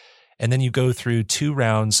 rooms, and then you go through 2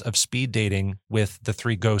 rounds of speed dating with the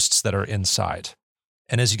 3 ghosts that are inside.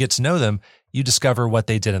 And as you get to know them, you discover what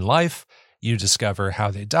they did in life, you discover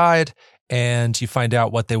how they died, and you find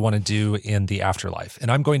out what they want to do in the afterlife.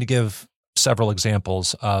 And I'm going to give several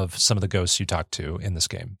examples of some of the ghosts you talk to in this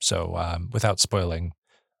game. So without spoiling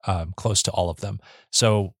close to all of them.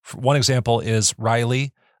 So one example is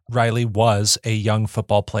Riley. Riley was a young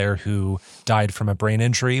football player who died from a brain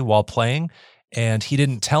injury while playing, and he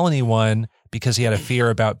didn't tell anyone because he had a fear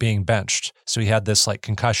about being benched. So he had this like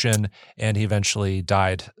concussion, and he eventually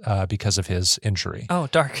died because of his injury. Oh,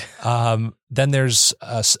 dark. Then there's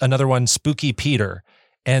another one, Spooky Peter.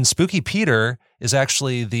 And Spooky Peter is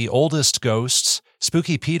actually the oldest ghost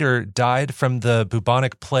Spooky Peter died from the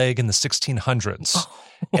bubonic plague in the 1600s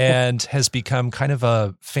and has become kind of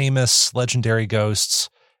a famous legendary ghost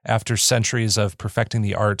after centuries of perfecting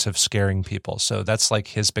the art of scaring people. So that's like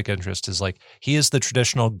his big interest is like he is the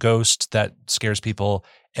traditional ghost that scares people,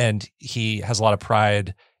 and he has a lot of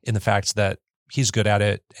pride in the fact that he's good at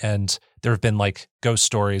it. And there have been like ghost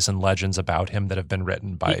stories and legends about him that have been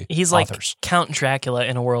written by he's authors. Like Count Dracula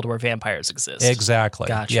in a world where vampires exist. Exactly.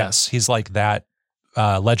 Gotcha. Yes, he's like that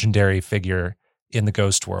legendary figure in the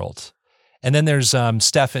ghost world. And then there's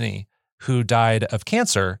Stephanie, who died of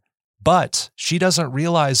cancer, but she doesn't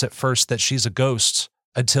realize at first that she's a ghost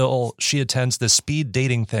until she attends this speed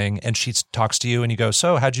dating thing, and she talks to you and you go,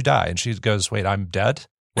 "So how'd you die?" And she goes, "Wait, I'm dead?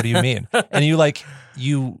 What do you mean?" And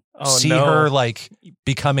you see her like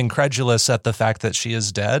become incredulous at the fact that she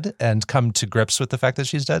is dead and come to grips with the fact that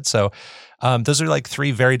she's dead. So those are like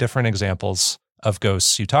three very different examples of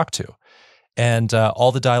ghosts you talk to. And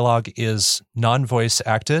all the dialogue is non-voice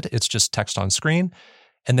acted. It's just text on screen.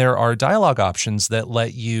 And there are dialogue options that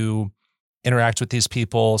let you interact with these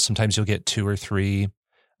people. Sometimes you'll get 2 or 3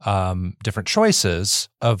 different choices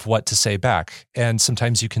of what to say back. And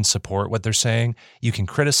sometimes you can support what they're saying. You can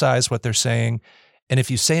criticize what they're saying. And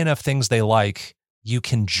if you say enough things they like, you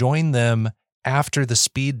can join them after the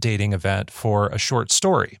speed dating event for a short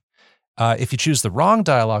story. If you choose the wrong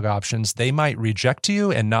dialogue options, they might reject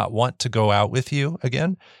you and not want to go out with you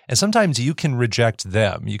again. And sometimes you can reject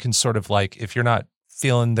them. You can sort of like, if you're not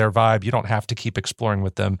feeling their vibe, you don't have to keep exploring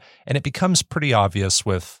with them. And it becomes pretty obvious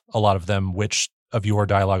with a lot of them which of your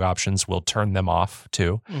dialogue options will turn them off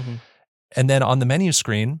too. Mm-hmm. And then on the menu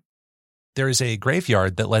screen, there is a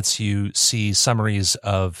graveyard that lets you see summaries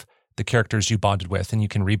of the characters you bonded with, and you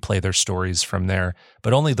can replay their stories from there,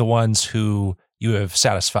 but only the ones who you have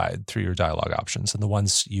satisfied through your dialogue options and the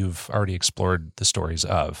ones you've already explored the stories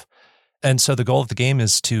of. And so the goal of the game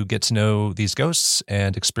is to get to know these ghosts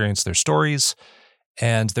and experience their stories.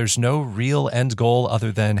 And there's no real end goal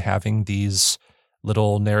other than having these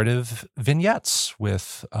little narrative vignettes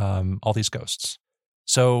with all these ghosts.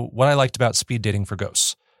 So what I liked about speed dating for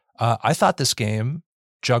ghosts, I thought this game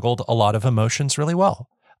juggled a lot of emotions really well.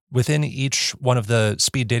 Within each one of the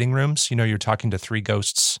speed dating rooms, you're talking to 3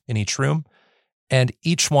 ghosts in each room, and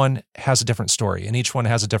each one has a different story, and each one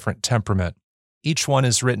has a different temperament. Each one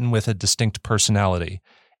is written with a distinct personality.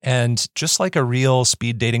 And just like a real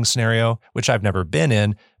speed dating scenario, which I've never been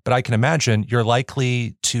in, but I can imagine you're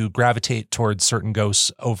likely to gravitate towards certain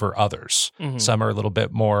ghosts over others. Mm-hmm. Some are a little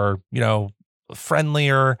bit more,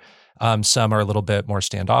 friendlier. Some are a little bit more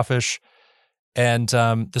standoffish. And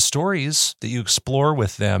the stories that you explore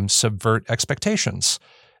with them subvert expectations.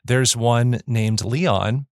 There's one named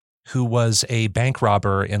Leon who was a bank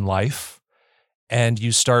robber in life. And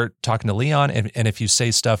you start talking to Leon, and if you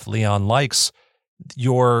say stuff Leon likes,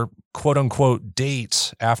 your quote-unquote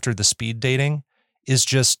date after the speed dating is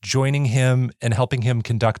just joining him and helping him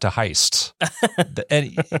conduct a heist.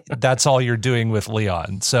 And that's all you're doing with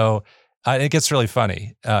Leon. So it gets really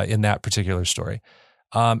funny in that particular story.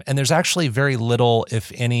 And there's actually very little,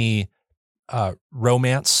 if any,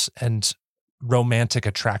 romance and romantic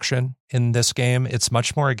attraction in this game. It's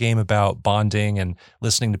much more a game about bonding and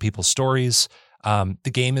listening to people's stories.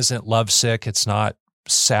 The game isn't lovesick. It's not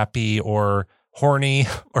sappy or horny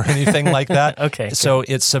or anything like that. Okay. So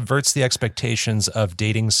it subverts the expectations of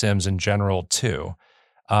dating sims in general too.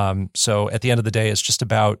 So at the end of the day, it's just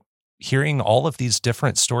about hearing all of these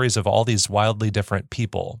different stories of all these wildly different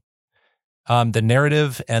people. The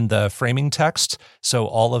narrative and the framing text, so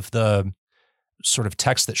all of the sort of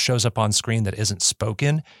text that shows up on screen that isn't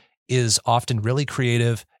spoken, is often really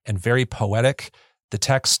creative and very poetic. The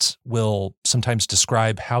text will sometimes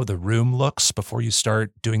describe how the room looks before you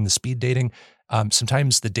start doing the speed dating.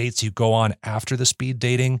 Sometimes the dates you go on after the speed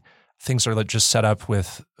dating, things are just set up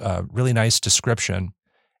with really nice description.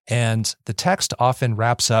 And the text often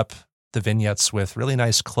wraps up the vignettes with really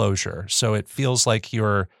nice closure. So it feels like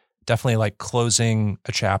you're definitely like closing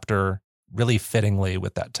a chapter really fittingly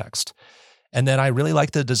with that text. And then I really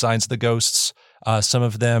like the designs of the ghosts. Some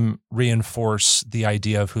of them reinforce the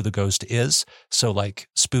idea of who the ghost is. So like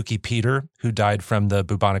Spooky Peter, who died from the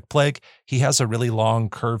bubonic plague, he has a really long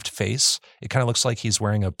curved face. It kind of looks like he's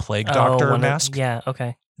wearing a plague doctor mask. Yeah,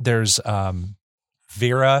 okay. There's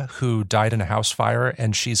Vera, who died in a house fire,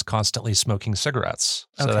 and she's constantly smoking cigarettes.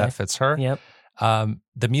 So that fits her. Yep.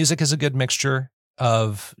 The music is a good mixture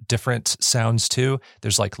of different sounds too.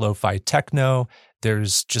 There's like lo-fi techno.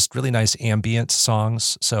 There's just really nice ambient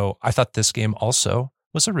songs. So I thought this game also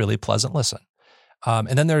was a really pleasant listen. And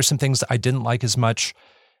then there are some things that I didn't like as much.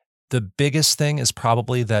 The biggest thing is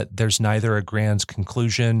probably that there's neither a grand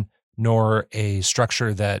conclusion nor a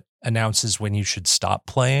structure that announces when you should stop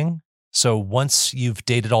playing. So once you've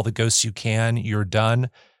dated all the ghosts you can, you're done.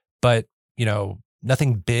 But,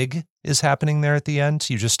 nothing big is happening there at the end.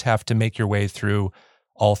 You just have to make your way through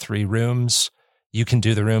all 3 rooms. You can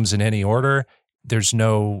do the rooms in any order. There's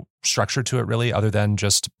no structure to it really, other than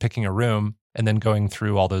just picking a room and then going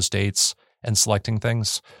through all those dates and selecting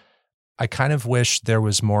things. I kind of wish there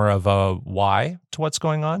was more of a why to what's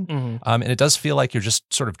going on. Mhm. And it does feel like you're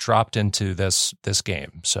just sort of dropped into this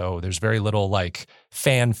game. So there's very little like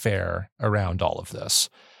fanfare around all of this.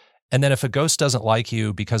 And then if a ghost doesn't like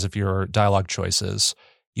you because of your dialogue choices,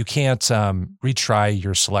 you can't retry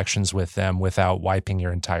your selections with them without wiping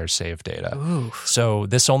your entire save data. Oof. So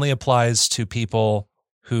this only applies to people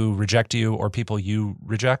who reject you or people you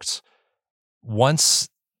reject. Once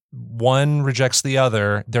one rejects the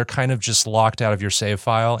other, they're kind of just locked out of your save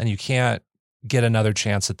file, and you can't get another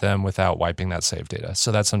chance at them without wiping that save data.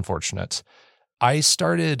 So that's unfortunate. I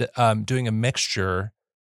started doing a mixture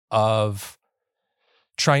of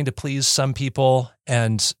trying to please some people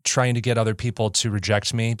and trying to get other people to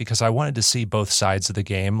reject me because I wanted to see both sides of the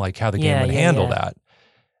game, like how the game would handle that.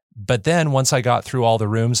 But then once I got through all the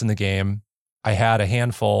rooms in the game, I had a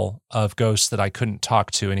handful of ghosts that I couldn't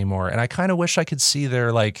talk to anymore. And I kind of wish I could see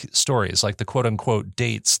their like stories, like the quote unquote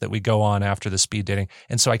dates that we go on after the speed dating.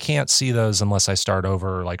 And so I can't see those unless I start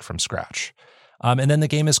over like from scratch. And then the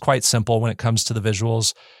game is quite simple when it comes to the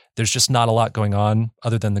visuals. There's just not a lot going on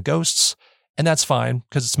other than the ghosts. And that's fine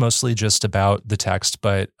because it's mostly just about the text.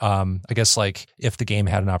 But I guess like if the game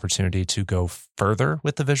had an opportunity to go further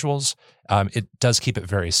with the visuals, it does keep it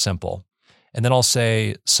very simple. And then I'll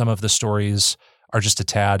say some of the stories are just a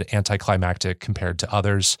tad anticlimactic compared to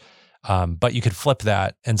others. But you could flip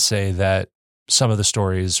that and say that some of the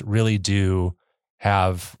stories really do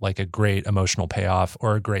have like a great emotional payoff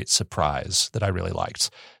or a great surprise that I really liked.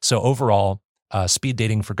 So overall, Speed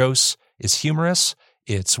Dating for Ghosts is humorous.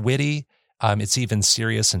 It's witty. It's even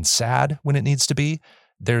serious and sad when it needs to be.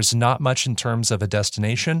 There's not much in terms of a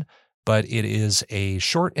destination, but it is a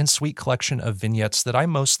short and sweet collection of vignettes that I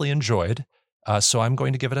mostly enjoyed. So I'm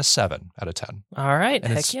going to give it a 7 out of 10. All right.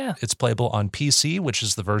 And Heck yeah. It's playable on PC, which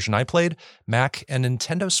is the version I played, Mac, and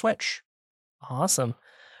Nintendo Switch. Awesome.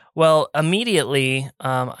 Well, immediately,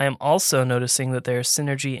 I am also noticing that there's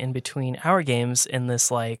synergy in between our games in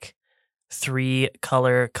this like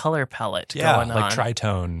 3-color palette going on. Like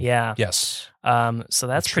tritone. Yeah. Yes. So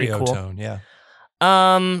that's pretty cool. Tone, yeah.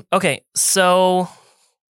 Okay, so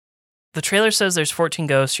the trailer says there's 14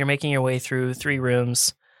 ghosts. You're making your way through 3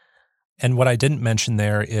 rooms. And what I didn't mention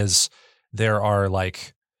there is there are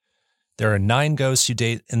 9 ghosts you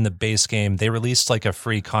date in the base game. They released like a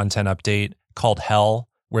free content update called Hell,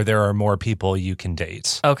 where there are more people you can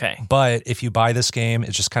date. Okay. But if you buy this game,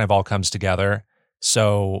 it just kind of all comes together.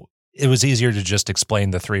 So it was easier to just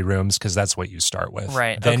explain the 3 rooms because that's what you start with.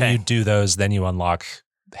 Right. Then okay. you do those, then you unlock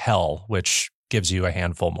Hell, which gives you a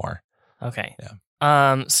handful more. Okay.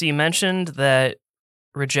 Yeah. So you mentioned that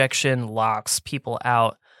rejection locks people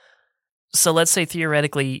out. So let's say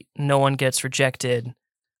theoretically no one gets rejected.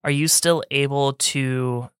 Are you still able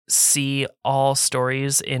to see all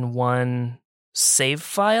stories in one save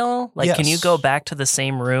file? Like, Can you go back to the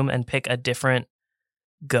same room and pick a different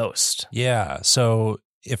ghost? Yeah. So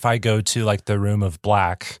if I go to like the room of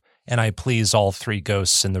black and I please all 3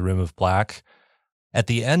 ghosts in the room of black, at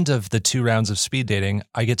the end of the 2 rounds of speed dating,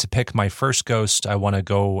 I get to pick my first ghost I want to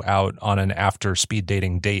go out on an after speed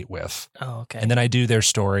dating date with. Oh, okay. And then I do their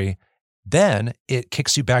story. Then it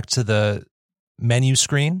kicks you back to the menu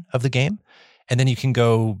screen of the game. And then you can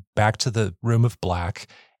go back to the room of black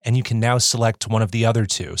and you can now select one of the other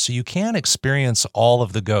 2. So you can experience all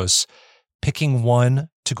of the ghosts. Picking one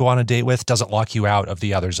to go on a date with doesn't lock you out of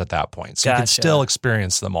the others at that point. So you can still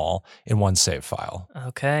experience them all in one save file.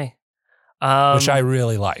 Okay. Which I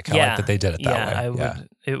really like. I like that they did it that way.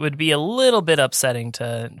 It would be a little bit upsetting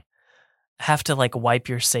to have to like wipe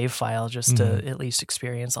your save file just to at least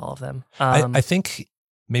experience all of them. I think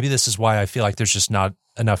maybe this is why I feel like there's just not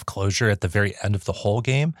enough closure at the very end of the whole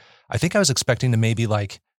game. I think I was expecting to maybe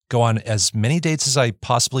like go on as many dates as I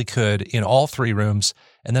possibly could in all 3 rooms.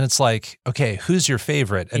 And then it's like, okay, who's your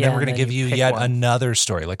favorite? And then we're going to give you yet another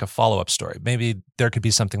story, like a follow-up story. Maybe there could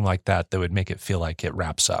be something like that would make it feel like it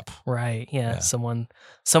wraps up. Right. Yeah. Someone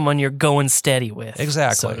you're going steady with.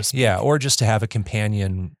 Exactly. So to speak. Yeah. Or just to have a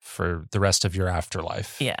companion for the rest of your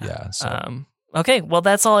afterlife. Yeah. Yeah. So. Okay. Well,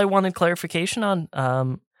 that's all I wanted clarification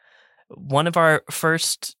on. One of our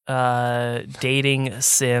first dating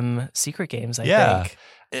sim secret games, I think.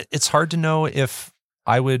 It's hard to know if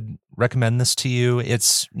I would recommend this to you.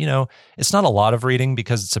 It's, it's not a lot of reading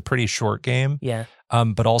because it's a pretty short game. Yeah.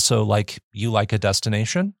 But also like you like a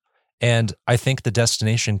destination. And I think the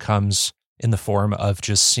destination comes in the form of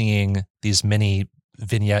just seeing these mini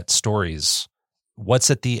vignette stories.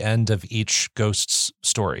 What's at the end of each ghost's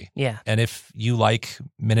story? Yeah. And if you like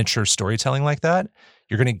miniature storytelling like that,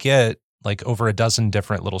 you're going to get like over a dozen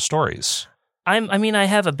different little stories. I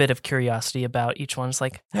have a bit of curiosity about each one. It's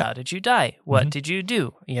like, how did you die? What did you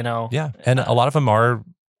do? Yeah. And a lot of them are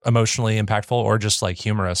emotionally impactful or just like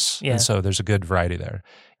humorous. Yeah. And so there's a good variety there.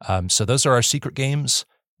 So those are our secret games,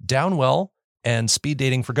 Downwell and Speed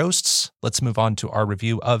Dating for Ghosts. Let's move on to our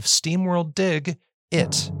review of SteamWorld Dig.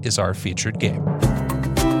 It is our featured game.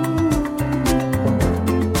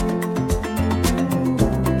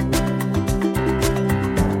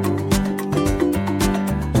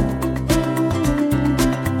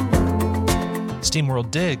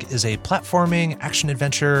 SteamWorld Dig is a platforming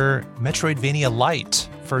action-adventure Metroidvania light,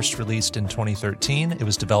 first released in 2013. It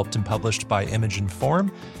was developed and published by Image and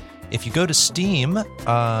Form. If you go to Steam,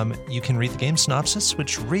 you can read the game synopsis,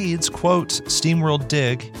 which reads, quote, SteamWorld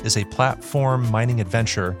Dig is a platform mining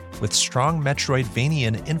adventure with strong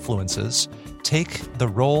Metroidvanian influences. Take the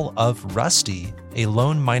role of Rusty, a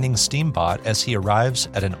lone mining steambot, as he arrives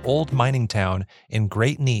at an old mining town in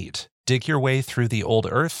great need. Dig your way through the old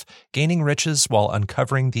earth, gaining riches while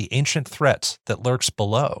uncovering the ancient threat that lurks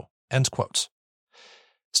below, end quote.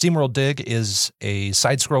 SteamWorld Dig is a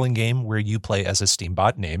side-scrolling game where you play as a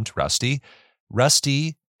steambot named Rusty.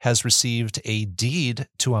 Rusty has received a deed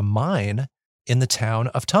to a mine in the town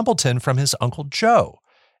of Tumbleton from his Uncle Joe.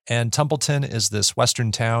 And Tumbleton is this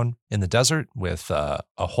western town in the desert with a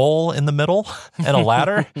hole in the middle and a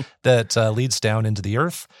ladder that leads down into the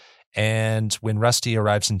earth. And when Rusty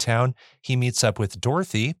arrives in town, he meets up with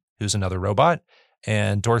Dorothy, who's another robot.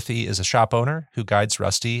 And Dorothy is a shop owner who guides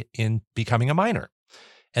Rusty in becoming a miner.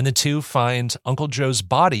 And the two find Uncle Joe's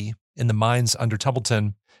body in the mines under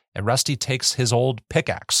Tumbleton, and Rusty takes his old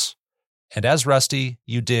pickaxe. And as Rusty,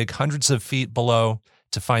 you dig hundreds of feet below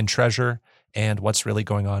to find treasure and what's really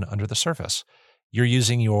going on under the surface. You're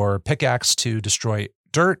using your pickaxe to destroy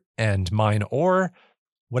dirt and mine ore.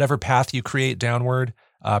 Whatever path you create downward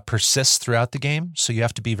persists throughout the game, so you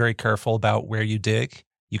have to be very careful about where you dig.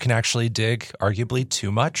 You can actually dig arguably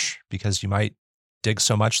too much because you might dig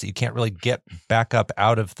so much that you can't really get back up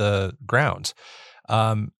out of the ground.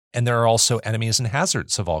 And there are also enemies and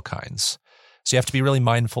hazards of all kinds. So you have to be really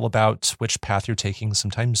mindful about which path you're taking.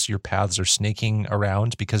 Sometimes your paths are snaking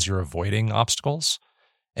around because you're avoiding obstacles.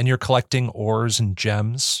 And you're collecting ores and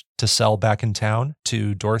gems to sell back in town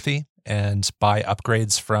to Dorothy and buy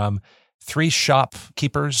upgrades from 3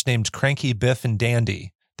 shopkeepers named Cranky, Biff, and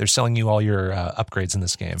Dandy. They're selling you all your upgrades in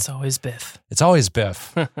this game. It's always Biff. It's always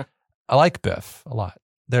Biff. I like Biff a lot.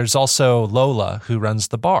 There's also Lola, who runs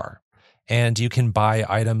the bar. And you can buy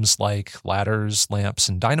items like ladders, lamps,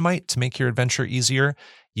 and dynamite to make your adventure easier.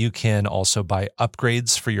 You can also buy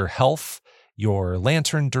upgrades for your health, your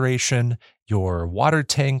lantern duration, your water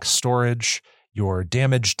tank storage, your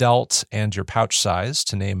damage dealt, and your pouch size,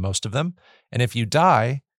 to name most of them. And if you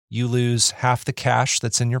die, you lose half the cash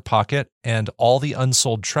that's in your pocket, and all the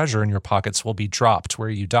unsold treasure in your pockets will be dropped where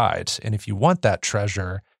you died. And if you want that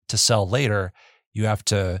treasure to sell later, you have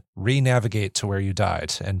to re-navigate to where you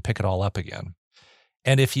died and pick it all up again.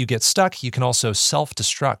 And if you get stuck, you can also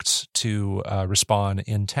self-destruct to respawn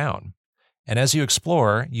in town. And as you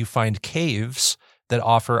explore, you find caves that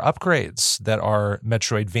offer upgrades that are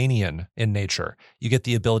Metroidvanian in nature. You get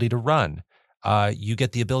the ability to run. You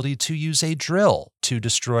get the ability to use a drill to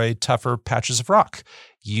destroy tougher patches of rock.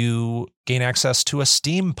 You gain access to a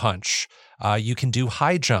steam punch. You can do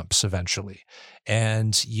high jumps eventually.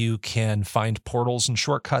 And you can find portals and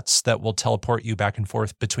shortcuts that will teleport you back and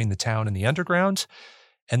forth between the town and the underground.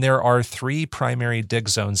 And there are 3 primary dig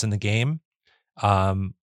zones in the game.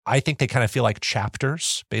 I think they kind of feel like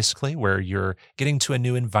chapters, basically, where you're getting to a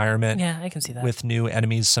new environment. Yeah, I can see that. With new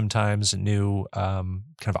enemies sometimes, new kind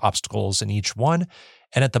of obstacles in each one.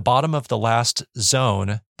 And at the bottom of the last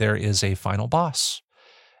zone, there is a final boss.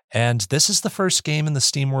 And this is the first game in the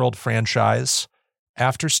SteamWorld franchise.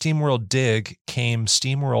 After SteamWorld Dig came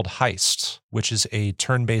SteamWorld Heist, which is a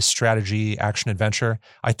turn-based strategy action-adventure.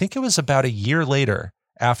 I think it was about a year later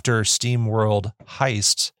after SteamWorld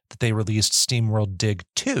Heist that they released SteamWorld Dig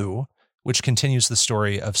 2, which continues the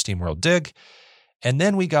story of SteamWorld Dig. And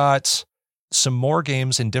then we got some more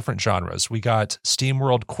games in different genres. We got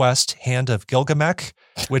SteamWorld Quest Hand of Gilgamesh,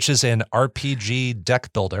 which is an RPG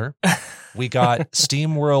deck builder. We got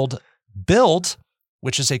SteamWorld Build,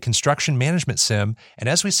 which is a construction management sim. And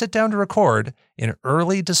as we sit down to record in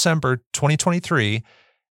early December 2023,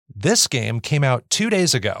 This game came out 2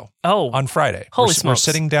 days ago Oh, on Friday. Holy We're smokes.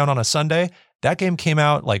 sitting down on a Sunday. That game came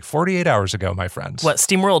out like 48 hours ago, my friend. what,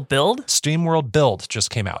 SteamWorld Build? SteamWorld Build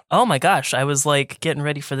just came out. Oh my gosh, I was like getting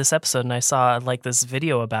ready for this episode and I saw like this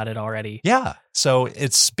video about it already. Yeah. So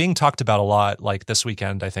it's being talked about a lot like this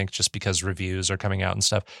weekend, I think, just because reviews are coming out and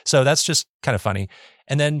stuff. So that's just kind of funny.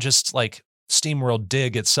 And then just like SteamWorld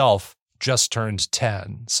Dig itself just turned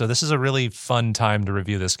 10. So this is a really fun time to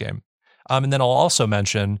review this game. And then I'll also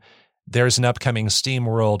mention there's an upcoming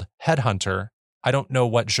SteamWorld Headhunter. I don't know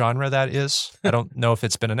what genre that is. I don't know if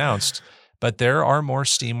it's been announced, but there are more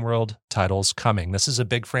SteamWorld titles coming. This is a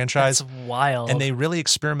big franchise. That's wild. And they really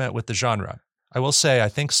experiment with the genre. I will say, I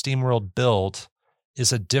think SteamWorld Build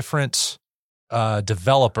is a different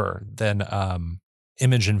developer than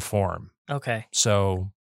Image and Form. Okay.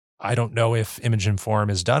 So I don't know if Image and Form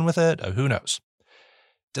is done with it. Who knows?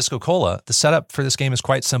 Disco Cola, the setup for this game is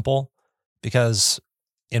quite simple because,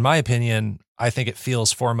 in my opinion, I think it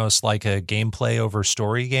feels foremost like a gameplay over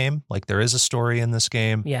story game. Like there is a story in this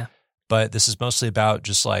game, Yeah. but this is mostly about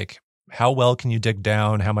just like how well can you dig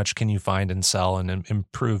down, how much can you find and sell and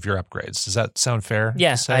improve your upgrades. Does that sound fair?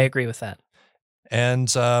 Yeah, to say? I agree with that.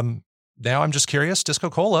 And now I'm just curious,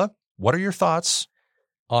 Disco Cola, what are your thoughts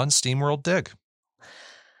on SteamWorld Dig?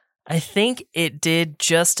 I think it did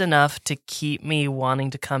just enough to keep me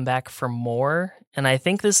wanting to come back for more. And I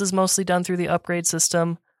think this is mostly done through the upgrade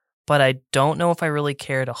system, but I don't know if I really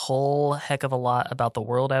cared a whole heck of a lot about the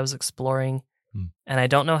world I was exploring. And I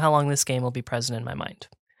don't know how long this game will be present in my mind.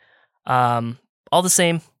 All the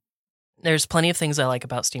same, there's plenty of things I like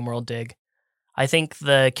about SteamWorld Dig. I think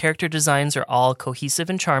the character designs are all cohesive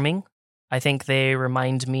and charming. I think they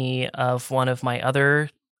remind me of one of my other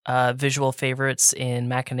visual favorites in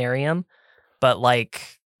Machinarium, but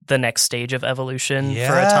like the next stage of evolution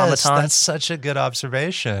for automatons. That's such a good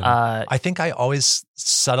observation. I think I always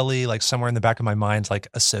subtly, like somewhere in the back of my mind, like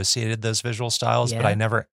associated those visual styles, but Yeah. I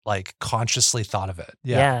never like consciously thought of it.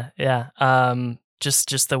 Yeah.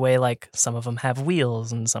 Just the way like some of them have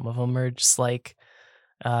wheels and some of them are just like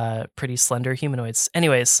pretty slender humanoids.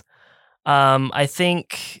 Anyways, I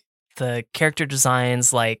think the character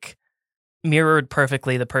designs like mirrored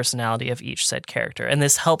perfectly the personality of each said character. And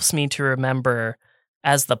this helps me to remember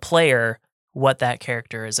as the player what that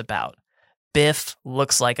character is about. Biff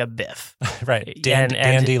looks like a Biff. Right. And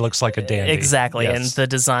Dandy looks like a dandy. Exactly. Yes. And the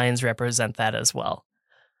designs represent that as well.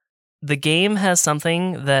 The game has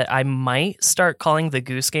something that I might start calling the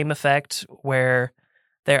Goose Game effect, where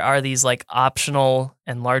there are these like optional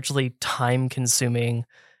and largely time consuming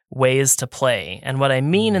ways to play. And what I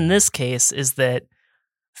mean in this case is that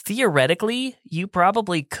theoretically, you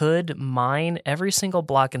probably could mine every single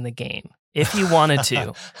block in the game if you wanted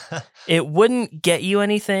to. It wouldn't get you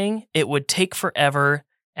anything. It would take forever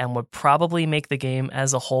and would probably make the game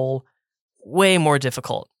as a whole way more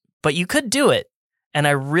difficult. But you could do it. And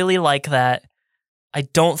I really like that. I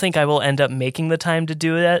don't think I will end up making the time to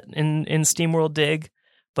do that in SteamWorld Dig,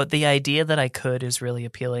 but the idea that I could is really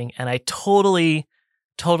appealing. And I totally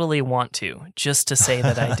want to, just to say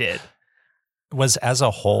that I did. Was as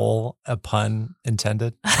a whole a pun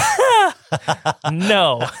intended?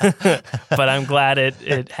 No, but I'm glad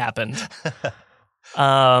it happened.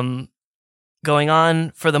 Going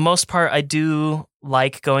on, for the most part, I do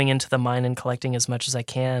like going into the mine and collecting as much as I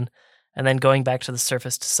can, and then going back to the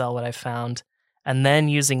surface to sell what I found, and then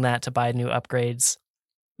using that to buy new upgrades.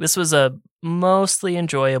 This was a mostly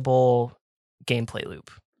enjoyable gameplay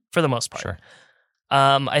loop, for the most part. Sure.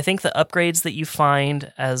 I think the upgrades that you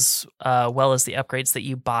find as well as the upgrades that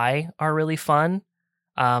you buy are really fun.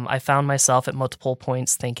 I found myself at multiple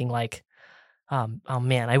points thinking like, oh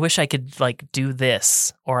man, I wish I could like do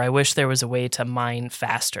this, or I wish there was a way to mine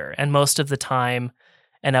faster. And most of the time,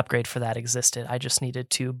 an upgrade for that existed. I just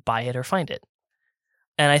needed to buy it or find it.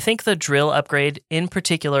 And I think the drill upgrade in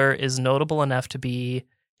particular is notable enough to be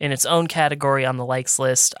in its own category on the likes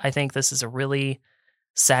list. I think this is a really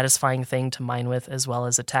satisfying thing to mine with as well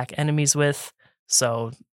as attack enemies with.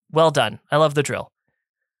 So well done. I love the drill.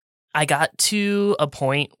 I got to a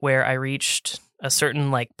point where I reached a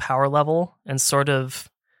certain like power level and sort of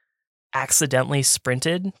accidentally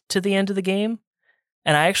sprinted to the end of the game.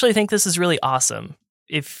 And I actually think this is really awesome.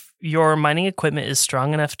 If your mining equipment is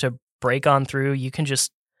strong enough to break on through, you can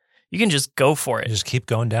just go for it. You just keep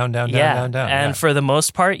going down. And for the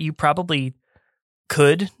most part, you probably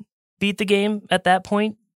could beat the game at that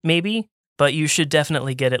point, maybe, but you should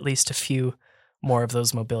definitely get at least a few more of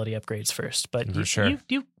those mobility upgrades first. But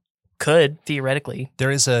you could, theoretically.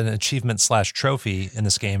 There is an achievement/trophy in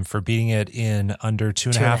this game for beating it in under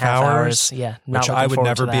 2.5 hours. Yeah. Which I would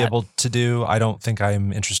never be able to do. I don't think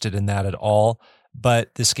I'm interested in that at all.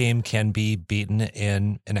 but this game can be beaten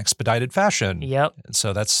in an expedited fashion. Yep. And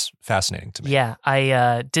so that's fascinating to me. Yeah,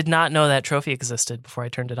 I did not know that trophy existed before I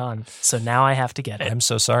turned it on. So now I have to get it. I'm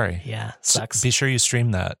so sorry. Yeah, sucks. Be sure you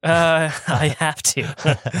stream that. I have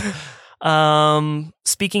to.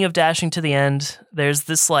 Speaking of dashing to the end, there's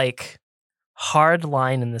this like hard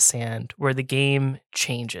line in the sand where the game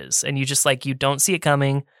changes and you just like, you don't see it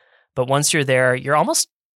coming, but once you're there, you're almost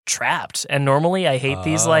trapped. And normally I hate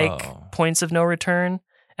these like points of no return,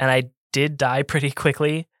 and I did die pretty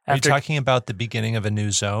quickly. Are you talking about the beginning of a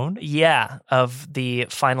new zone? Yeah, of the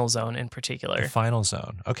final zone in particular. The final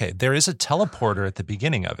zone. Okay, there is a teleporter at the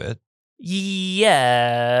beginning of it.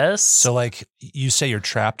 Yes. So like you say you're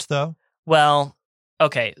trapped though? Well,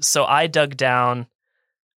 okay, so I dug down.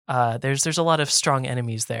 There's a lot of strong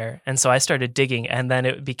enemies there, and so I started digging, and then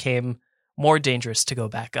it became more dangerous to go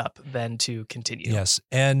back up than to continue. Yes,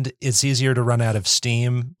 and it's easier to run out of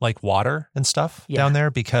steam, like water and stuff down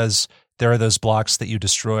there, because there are those blocks that you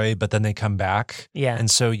destroy, but then they come back. Yeah. And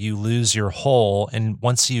so you lose your hole, and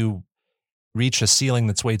once you reach a ceiling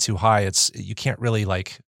that's way too high, you can't really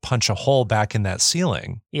like punch a hole back in that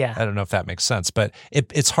ceiling. Yeah. I don't know if that makes sense, but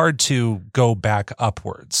it's hard to go back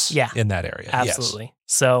upwards in that area. Absolutely. Yes.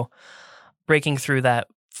 So breaking through that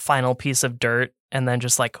final piece of dirt and then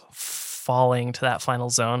just like falling to that final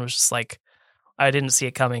zone was just like, I didn't see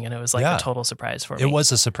it coming, and it was like a total surprise for me. It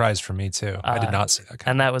was a surprise for me too. I did not see that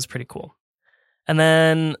coming. And that was pretty cool. And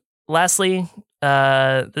then lastly,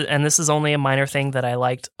 and this is only a minor thing that I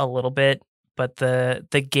liked a little bit, but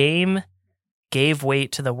the game gave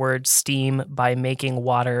weight to the word steam by making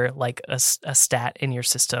water like a stat in your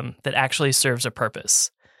system that actually serves a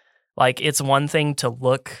purpose. Like, it's one thing to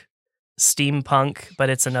look steampunk, but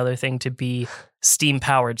it's another thing to be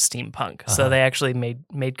steam-powered steampunk. So they actually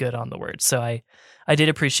made good on the word. So I did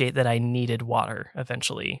appreciate that I needed water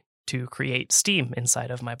eventually to create steam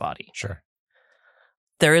inside of my body. Sure.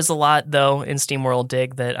 There is a lot, though, in SteamWorld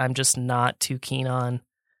Dig that I'm just not too keen on.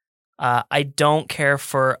 I don't care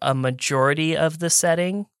for a majority of the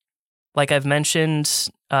setting. Like I've mentioned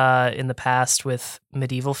in the past with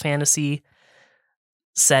medieval fantasy,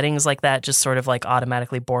 settings like that just sort of like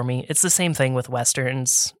automatically bore me. It's the same thing with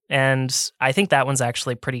Westerns, and I think that one's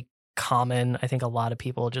actually pretty common. I think a lot of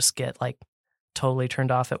people just get like totally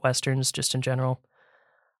turned off at Westerns just in general.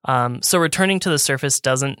 So returning to the surface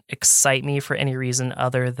doesn't excite me for any reason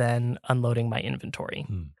other than unloading my inventory.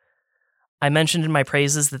 I mentioned in my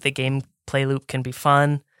praises that the gameplay loop can be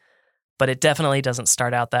fun, but it definitely doesn't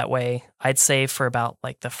start out that way. I'd say for about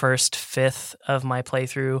like the first fifth of my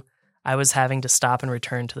playthrough, I was having to stop and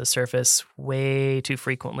return to the surface way too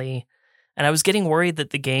frequently. And I was getting worried that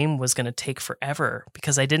the game was going to take forever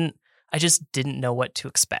because I just didn't know what to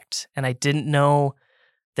expect. And I didn't know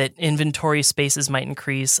that inventory spaces might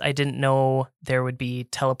increase. I didn't know there would be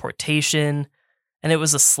teleportation, and it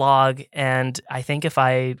was a slog. And I think if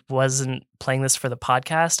I wasn't playing this for the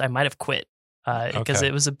podcast, I might have quit because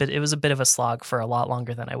it was a bit of a slog for a lot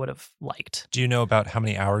longer than I would have liked. Do you know about how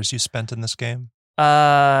many hours you spent in this game?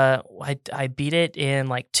 I beat it in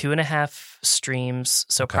like 2.5 streams,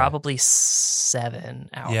 so probably 7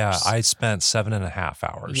 hours. Yeah, I spent 7.5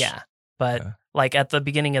 hours. Yeah, but like at the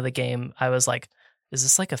beginning of the game, I was like, is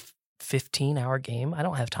this like a 15-hour game? I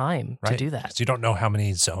don't have time to do that. So you don't know how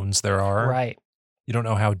many zones there are. Right. You don't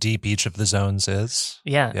know how deep each of the zones is.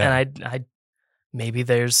 Yeah. And I maybe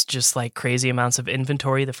there's just like crazy amounts of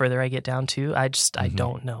inventory the further I get down to. I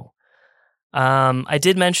don't know. I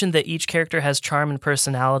did mention that each character has charm and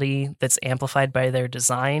personality that's amplified by their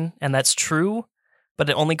design, and that's true, but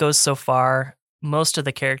it only goes so far. Most of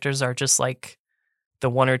the characters are just like the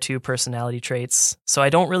 1 or 2 personality traits, so I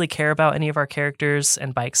don't really care about any of our characters,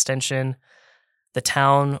 and by extension, the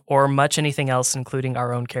town, or much anything else, including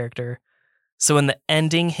our own character. So when the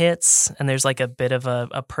ending hits, and there's like a bit of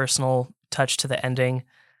a personal touch to the ending,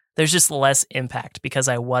 there's just less impact because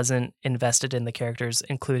I wasn't invested in the characters,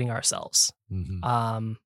 including ourselves.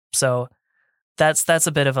 So that's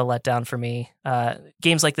a bit of a letdown for me.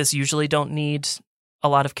 Games like this usually don't need a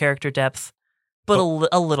lot of character depth, but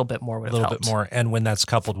a little bit more would have helped. A little bit more. And when that's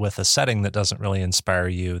coupled with a setting that doesn't really inspire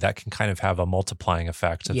you, that can kind of have a multiplying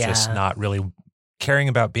effect of just not really caring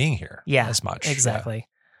about being here as much. Exactly.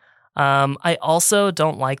 I also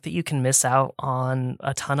don't like that you can miss out on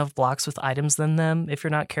a ton of blocks with items in them if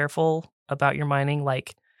you're not careful about your mining.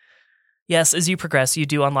 Like, yes, as you progress, you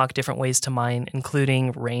do unlock different ways to mine,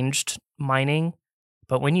 including ranged mining.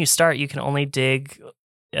 But when you start, you can only dig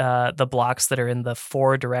the blocks that are in the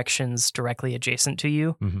 4 directions directly adjacent to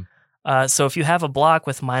you. So if you have a block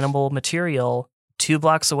with mineable material 2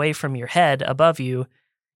 blocks away from your head above you,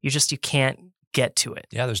 you can't get to it.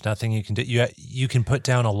 Yeah, there's nothing you can do. You can put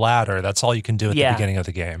down a ladder. That's all you can do at the beginning of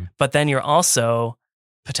the game. But then you're also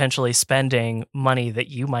potentially spending money that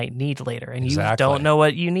you might need later, and you don't know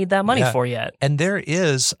what you need that money for yet. And there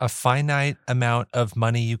is a finite amount of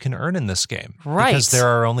money you can earn in this game. Right. Because there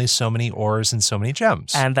are only so many ores and so many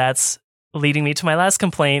gems. And that's leading me to my last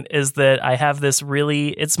complaint, is that I have this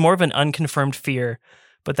it's more of an unconfirmed fear,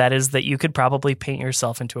 but that is that you could probably paint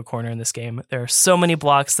yourself into a corner in this game. There are so many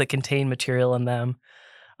blocks that contain material in them.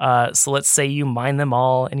 So let's say you mine them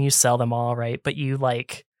all and you sell them all, right? But you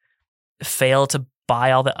fail to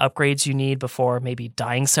buy all the upgrades you need before maybe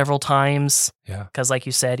dying several times. Yeah. Because like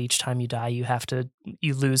you said, each time you die, you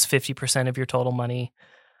lose 50% of your total money.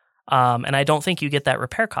 And I don't think you get that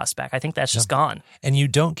repair cost back. I think that's just gone. And you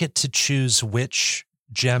don't get to choose which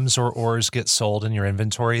gems or ores get sold in your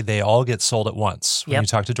inventory. They all get sold at once when you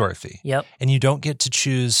talk to Dorothy. Yep. And you don't get to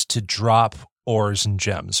choose to drop ores and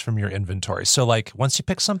gems from your inventory. So once you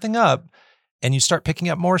pick something up and you start picking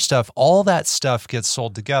up more stuff, all that stuff gets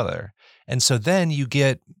sold together. And so then you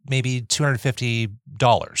get maybe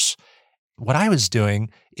 $250. What I was doing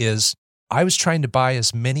is I was trying to buy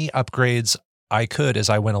as many upgrades I could as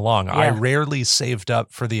I went along. Yeah. I rarely saved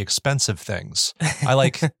up for the expensive things.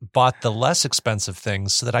 I bought the less expensive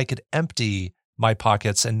things so that I could empty my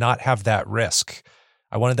pockets and not have that risk.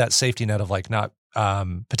 I wanted that safety net of not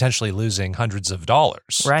potentially losing hundreds of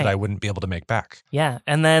dollars that I wouldn't be able to make back. Yeah.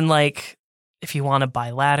 And then if you want to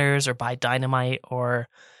buy ladders or buy dynamite or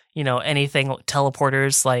anything,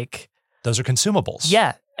 teleporters, those are consumables.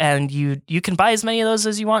 Yeah. And you can buy as many of those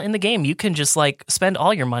as you want in the game. You can just spend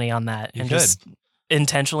all your money on that just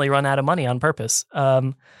intentionally run out of money on purpose.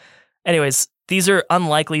 Anyways, these are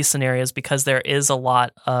unlikely scenarios because there is a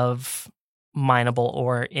lot of mineable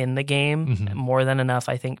ore in the game, more than enough,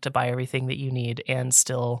 I think, to buy everything that you need and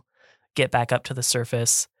still get back up to the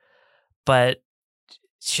surface. But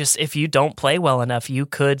just if you don't play well enough, you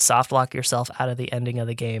could soft lock yourself out of the ending of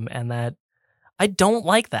the game. And that I don't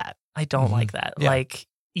like that. I don't like that. Yeah.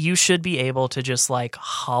 You should be able to just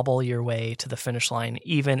hobble your way to the finish line,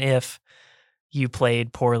 even if you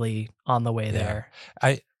played poorly on the way there.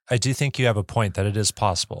 I do think you have a point that it is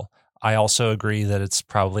possible. I also agree that it's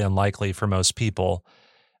probably unlikely for most people,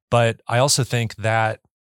 but I also think that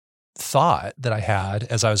thought that I had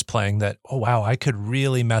as I was playing that, oh, wow, I could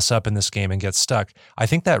really mess up in this game and get stuck. I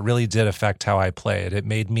think that really did affect how I played. It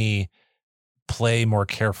made me play more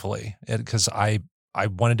carefully because I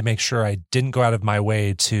wanted to make sure I didn't go out of my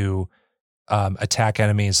way to attack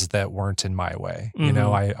enemies that weren't in my way.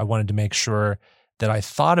 I wanted to make sure that I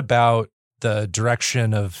thought about the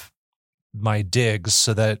direction of my digs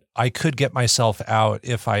so that I could get myself out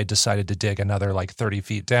if I decided to dig another 30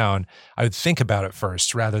 feet down. I would think about it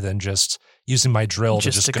first rather than just using my drill to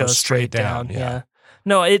just go straight down. Yeah.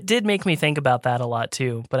 No, it did make me think about that a lot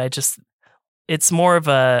too, but it's more of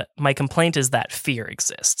my complaint is that fear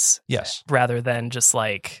exists. Yes. Rather than just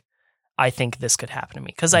I think this could happen to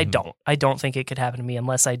me. Because I don't think it could happen to me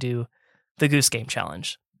unless I do the Goose Game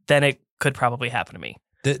Challenge. Then it could probably happen to me.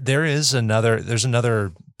 There's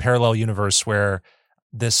another parallel universe where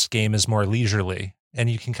this game is more leisurely and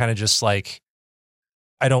you can kind of just I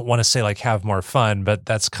don't want to say have more fun, but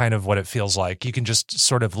that's kind of what it feels like. You can just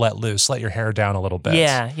sort of let your hair down a little bit.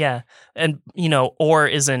 Yeah, yeah. And, ore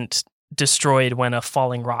isn't destroyed when a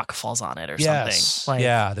falling rock falls on it or something.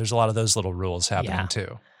 Yeah, there's a lot of those little rules happening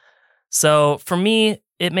too. So for me,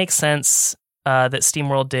 it makes sense that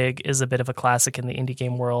SteamWorld Dig is a bit of a classic in the indie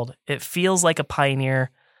game world. It feels like a pioneer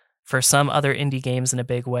for some other indie games in a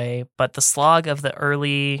big way, but the slog of the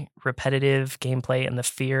early repetitive gameplay and the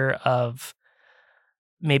fear of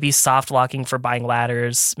maybe soft locking for buying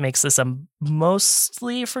ladders makes this a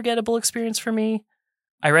mostly forgettable experience for me.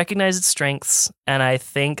 I recognize its strengths, and I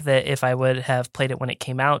think that if I would have played it when it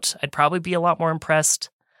came out, I'd probably be a lot more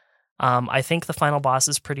impressed. I think the final boss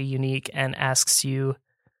is pretty unique and asks you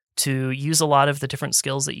to use a lot of the different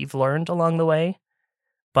skills that you've learned along the way.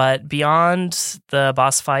 But beyond the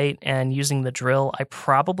boss fight and using the drill, I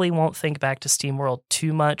probably won't think back to SteamWorld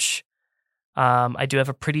too much. I do have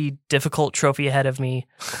a pretty difficult trophy ahead of me,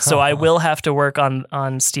 so I will have to work on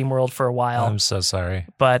SteamWorld for a while. I'm so sorry.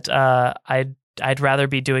 But I'd rather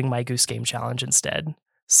be doing my Goose Game Challenge instead.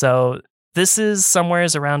 So this is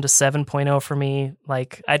somewheres around a 7.0 for me.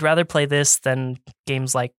 I'd rather play this than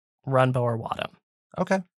games like Runbow or Wadham.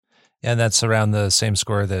 Okay. And that's around the same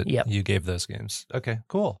score that you gave those games. Okay,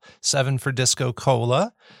 cool. 7 for Disco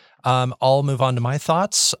Cola. I'll move on to my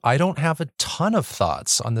thoughts. I don't have a ton of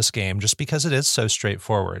thoughts on this game just because it is so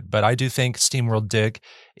straightforward, but I do think SteamWorld Dig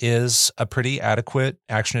is a pretty adequate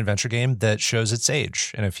action-adventure game that shows its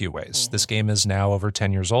age in a few ways. This game is now over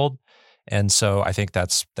 10 years old. And so I think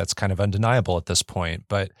that's kind of undeniable at this point.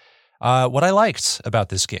 But what I liked about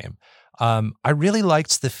this game, I really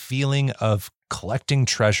liked the feeling of collecting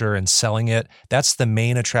treasure and selling it. That's the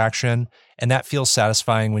main attraction. And that feels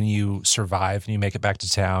satisfying when you survive and you make it back to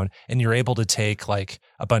town and you're able to take like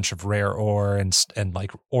a bunch of rare ore and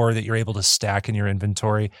like ore that you're able to stack in your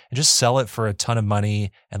inventory and just sell it for a ton of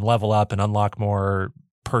money and level up and unlock more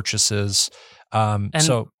purchases. And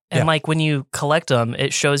like when you collect them,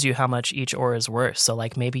 it shows you how much each ore is worth. So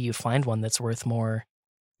like maybe you find one that's worth more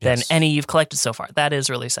than any you've collected so far. That is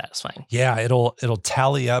really satisfying. Yeah, it'll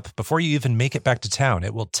tally up before you even make it back to town.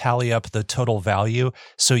 It will tally up the total value.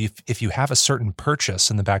 So if you have a certain purchase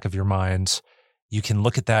in the back of your mind, you can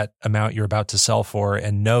look at that amount you're about to sell for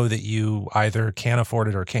and know that you either can afford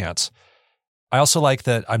it or can't. I also like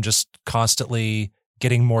that I'm just constantly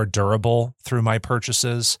getting more durable through my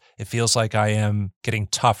purchases. It feels like I am getting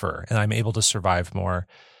tougher and I'm able to survive more.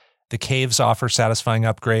 The caves offer satisfying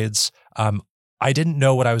upgrades. I didn't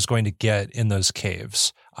know what I was going to get in those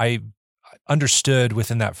caves. I understood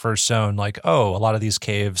within that first zone, like, oh, a lot of these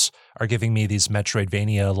caves are giving me these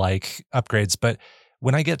Metroidvania-like upgrades. But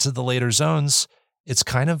when I get to the later zones, it's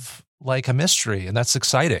kind of like a mystery, and that's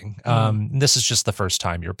exciting. This is just the first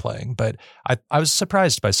time you're playing, but I was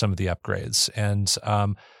surprised by some of the upgrades. And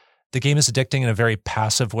the game is addicting in a very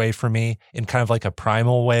passive way for me, in kind of like a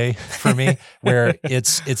primal way for me, where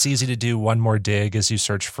it's easy to do one more dig as you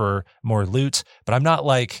search for more loot, but I'm not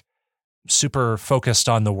like super focused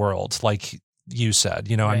on the world like you said.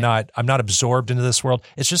 You know, right. I'm not absorbed into this world.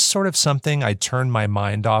 It's just sort of something I turn my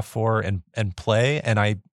mind off for and play, and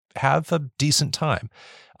I have a decent time.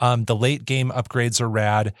 The late game upgrades are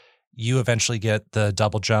rad. You eventually get the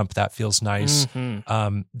double jump. That feels nice.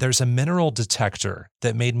 Mm-hmm. There's a mineral detector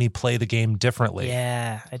that made me play the game differently.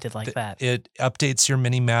 Yeah, I did like that. It updates your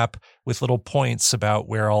mini map with little points about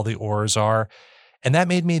where all the ores are. And that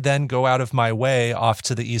made me then go out of my way off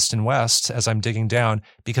to the east and west as I'm digging down,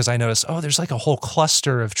 because I noticed, oh, there's like a whole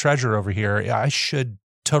cluster of treasure over here. I should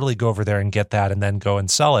totally go over there and get that and then go and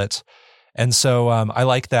sell it. And so I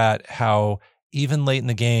like that, how even late in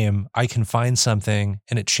the game, I can find something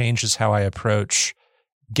and it changes how I approach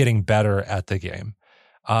getting better at the game.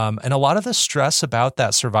 And a lot of the stress about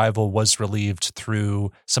that survival was relieved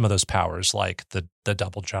through some of those powers, like the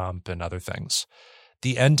double jump and other things.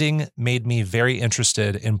 The ending made me very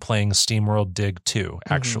interested in playing SteamWorld Dig 2,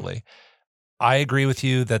 actually. Mm-hmm. I agree with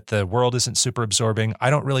you that the world isn't super absorbing. I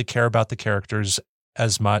don't really care about the characters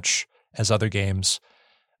as much as other games.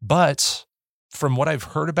 But from what I've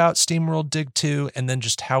heard about SteamWorld Dig 2 and then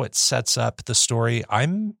just how it sets up the story,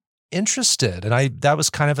 I'm interested. And that was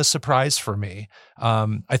kind of a surprise for me.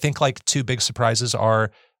 I think like two big surprises are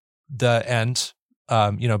the end,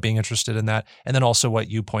 being interested in that. And then also what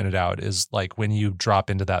you pointed out is like when you drop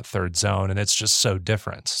into that third zone and it's just so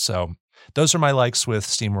different. So those are my likes with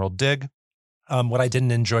SteamWorld Dig. What I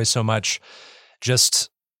didn't enjoy so much, just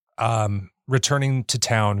returning to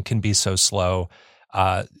town can be so slow.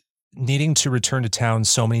 Needing to return to town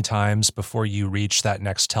so many times before you reach that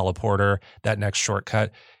next teleporter, that next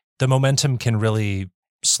shortcut, the momentum can really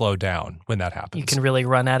slow down when that happens. You can really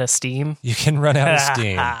run out of steam. You can run out of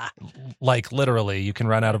steam. Like literally, you can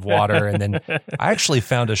run out of water. And then I actually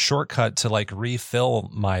found a shortcut to like refill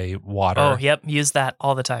my water. Oh, yep. Use that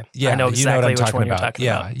all the time. Yeah, I know exactly which one you're talking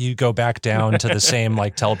about. Yeah, you go back down to the same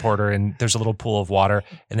like teleporter and there's a little pool of water.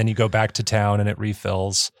 And then you go back to town and it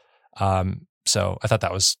refills. So I thought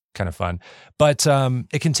that was kind of fun. But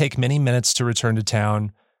it can take many minutes to return to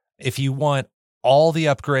town. If you want all the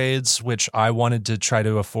upgrades, which I wanted to try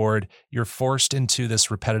to afford, you're forced into this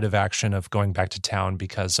repetitive action of going back to town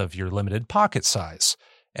because of your limited pocket size.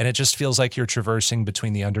 And it just feels like you're traversing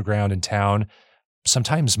between the underground and town,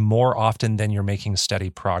 sometimes more often than you're making steady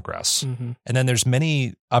progress. Mm-hmm. And then there's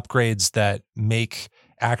many upgrades that make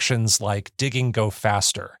actions like digging go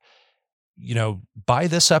faster. You know, buy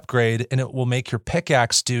this upgrade and it will make your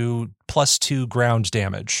pickaxe do +2 ground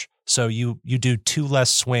damage. So you do 2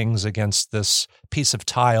 less swings against this piece of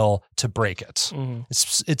tile to break it. Mm-hmm.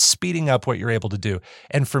 It's speeding up what you're able to do.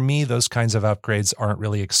 And for me, those kinds of upgrades aren't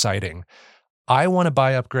really exciting. I want to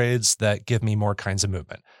buy upgrades that give me more kinds of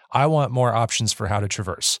movement. I want more options for how to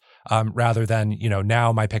traverse, rather than,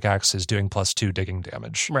 now my pickaxe is doing +2 digging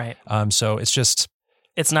damage. Right. So it's just...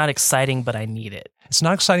 It's not exciting, but I need it. It's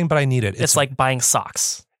not exciting, but I need it. It's like buying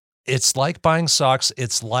socks. It's like buying socks.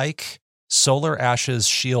 It's like Solar Ash's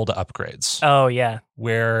shield upgrades. Oh, yeah.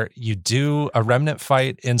 Where you do a remnant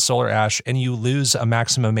fight in Solar Ash and you lose a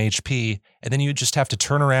maximum HP, and then you just have to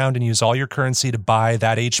turn around and use all your currency to buy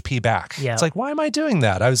that HP back. Yeah. It's like, why am I doing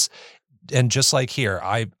that? And just like here,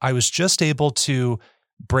 I was just able to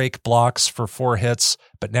break blocks for 4 hits,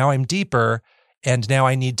 but now I'm deeper and now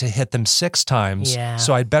I need to hit them 6 times. Yeah.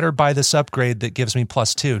 So I'd better buy this upgrade that gives me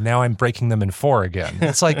 +2. Now I'm breaking them in 4 again.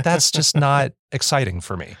 It's like, that's just not exciting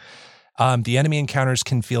for me. The enemy encounters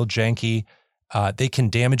can feel janky. They can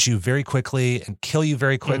damage you very quickly and kill you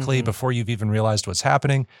very quickly before you've even realized what's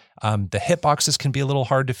happening. The hitboxes can be a little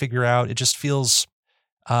hard to figure out. It just feels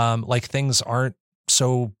like things aren't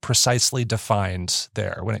so precisely defined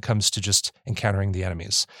there when it comes to just encountering the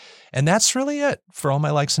enemies. And that's really it for all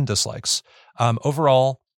my likes and dislikes.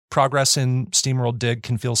 Overall, progress in SteamWorld Dig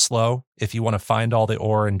can feel slow if you want to find all the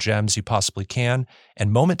ore and gems you possibly can.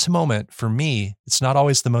 And moment to moment, for me, it's not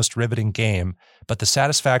always the most riveting game, but the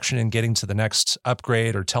satisfaction in getting to the next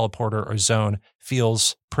upgrade or teleporter or zone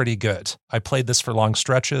feels pretty good. I played this for long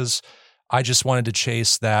stretches. I just wanted to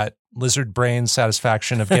chase that lizard brain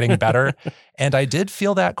satisfaction of getting better. And I did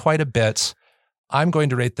feel that quite a bit. I'm going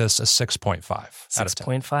to rate this a 6.5 out of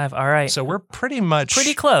 10. 6.5. All right. So we're pretty much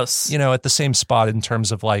pretty close. At the same spot in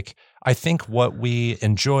terms of like, I think what we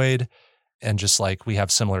enjoyed and just like we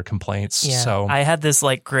have similar complaints. Yeah. So I had this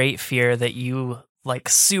like great fear that you like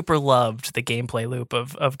super loved the gameplay loop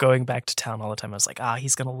of going back to town all the time. I was like,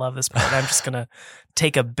 he's going to love this part. I'm just going to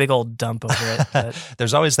take a big old dump over it. But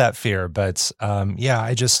there's always that fear. But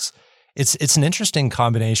it's an interesting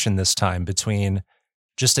combination this time between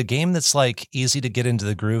just a game that's like easy to get into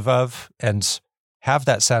the groove of and have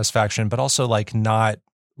that satisfaction, but also like not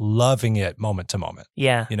loving it moment to moment.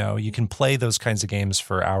 Yeah. You can play those kinds of games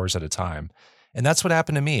for hours at a time. And that's what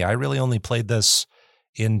happened to me. I really only played this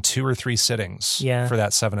in 2 or 3 sittings for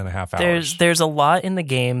that 7.5 hours. There's a lot in the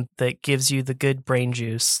game that gives you the good brain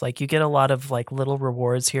juice. Like you get a lot of like little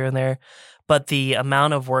rewards here and there, but the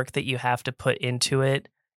amount of work that you have to put into it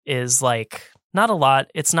is like not a lot.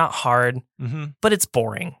 It's not hard, but it's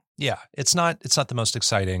boring. Yeah, it's not the most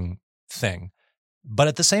exciting thing. But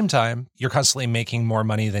at the same time, you're constantly making more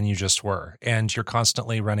money than you just were. And you're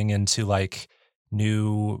constantly running into like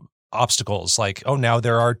new obstacles like, oh, now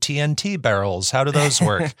there are TNT barrels. How do those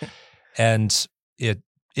work? And it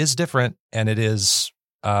is different, and it is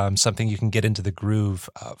something you can get into the groove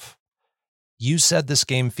of. You said this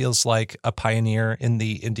game feels like a pioneer in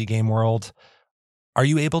the indie game world. Are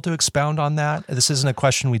you able to expound on that? This isn't a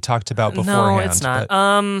question we talked about beforehand. No, it's not.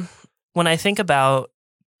 When I think about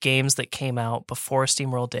games that came out before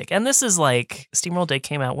SteamWorld Dig, and this is like SteamWorld Dig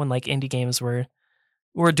came out when like indie games were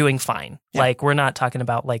doing fine. Yeah. Like we're not talking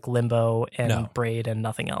about like Limbo and Braid and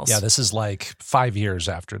nothing else. Yeah, this is like 5 years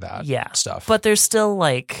after that stuff. But there's still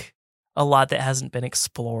like a lot that hasn't been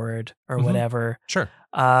explored or whatever. Sure.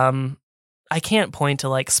 I can't point to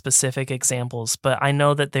like specific examples, but I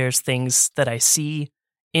know that there's things that I see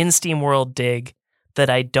in SteamWorld Dig that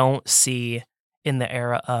I don't see in the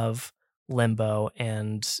era of Limbo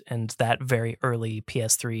and that very early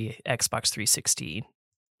PS3, Xbox 360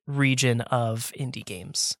 region of indie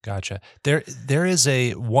games. Gotcha. There is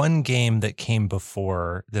one game that came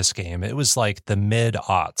before this game. It was like the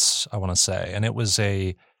mid-aughts, I want to say, and I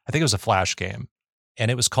think it was a Flash game. And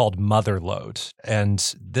it was called Motherload.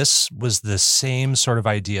 And this was the same sort of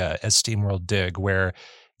idea as SteamWorld Dig, where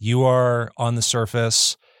you are on the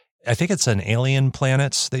surface. I think it's an alien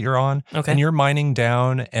planet that you're on. Okay. And you're mining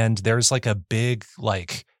down, and there's like a big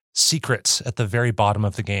like secret at the very bottom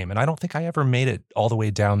of the game. And I don't think I ever made it all the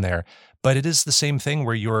way down there. But it is the same thing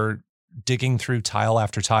where you're digging through tile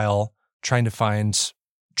after tile, trying to find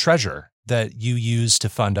treasure that you use to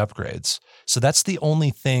fund upgrades. So that's the only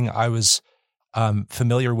thing I was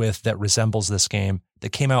familiar with that resembles this game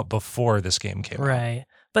that came out before this game came out. Right.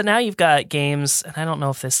 But now you've got games, and I don't know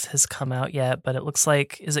if this has come out yet, but it looks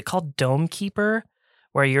like, is it called Dome Keeper?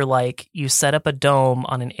 Where you're like, you set up a dome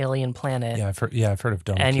on an alien planet. Yeah, I've heard of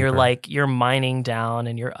Dome and Keeper. you're mining down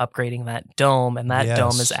and you're upgrading that dome, and that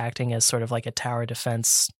dome is acting as sort of like a tower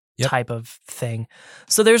defense type of thing.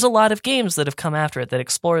 So there's a lot of games that have come after it that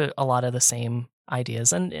explore a lot of the same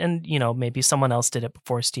ideas. And maybe someone else did it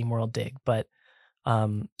before SteamWorld Dig, but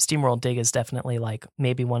SteamWorld Dig is definitely like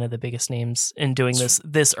maybe one of the biggest names in doing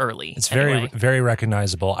this early. It's very, very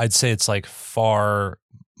recognizable. I'd say it's like far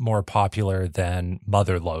more popular than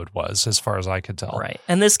Motherload was, as far as I could tell. Right.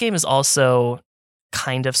 And this game is also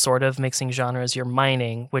kind of sort of mixing genres. You're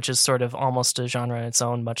mining, which is sort of almost a genre in its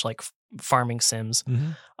own, much like farming sims.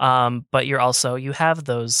 But you have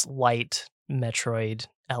those light Metroid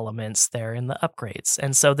elements there in the upgrades.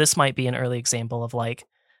 And so this might be an early example of like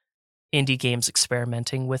indie games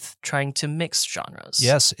experimenting with trying to mix genres.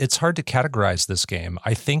 Yes, it's hard to categorize this game.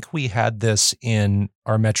 I think we had this in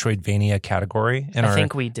our Metroidvania category in our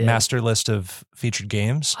we did. master list of featured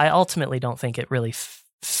games. I ultimately don't think it really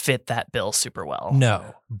fit that bill super well.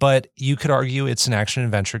 No, but you could argue it's an action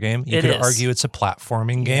adventure game. You could argue it's a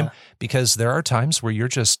platforming game because there are times where you're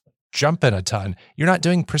just jumping a ton. You're not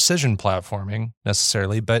doing precision platforming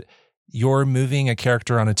necessarily, but you're moving a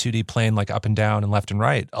character on a 2D plane like up and down and left and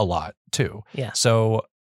right a lot too. Yeah. So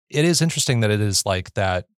it is interesting that it is like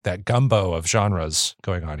that gumbo of genres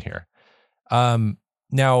going on here.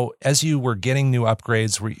 Now, as you were getting new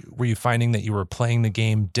upgrades, were you finding that you were playing the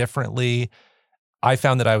game differently? I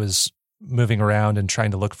found that I was moving around and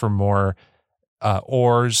trying to look for more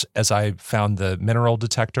ores as I found the mineral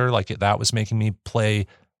detector. Like that was making me play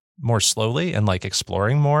more slowly and like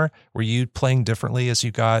exploring more. Were you playing differently as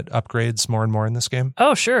you got upgrades more and more in this game?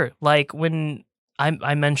 Oh, sure. Like when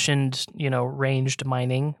I mentioned, ranged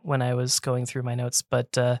mining when I was going through my notes,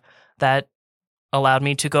 but that allowed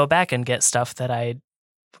me to go back and get stuff that I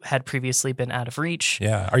had previously been out of reach.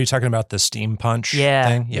 Yeah. Are you talking about the steam punch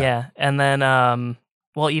thing? thing? Yeah. And then,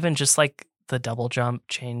 even just like the double jump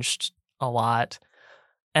changed a lot.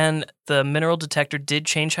 And the mineral detector did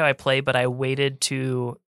change how I play, but I waited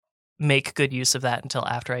to make good use of that until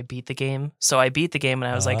after I beat the game. So I beat the game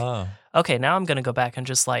and I was like, okay, now I'm going to go back and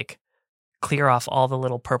just like clear off all the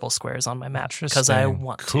little purple squares on my map because I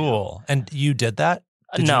want to. Cool. And you did that?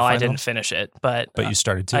 No, I didn't finish it, but you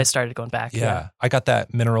started to? I started going back. Yeah. I got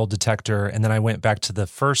that mineral detector and then I went back to the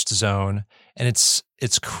first zone, and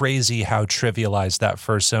it's crazy how trivialized that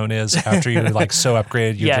first zone is after you're like so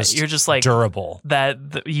upgraded. You're just like durable.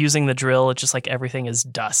 Using the drill, it's just like everything is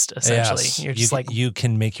dust essentially. Yes. You're just you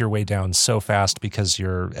can make your way down so fast because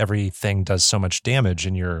everything does so much damage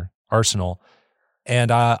in your arsenal.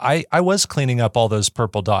 And I was cleaning up all those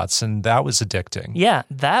purple dots, and that was addicting. Yeah,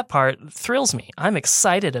 that part thrills me. I'm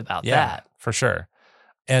excited about that. For sure.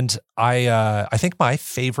 And I think my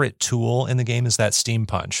favorite tool in the game is that steam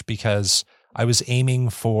punch, because I was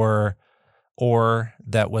aiming for ore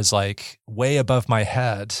that was like way above my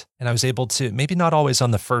head, and I was able to, maybe not always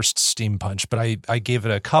on the first steam punch, but I gave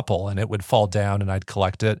it a couple and it would fall down and I'd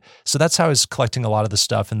collect it. So that's how I was collecting a lot of the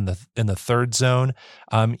stuff in the third zone.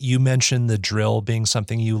 You mentioned the drill being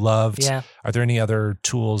something you loved. Yeah. Are there any other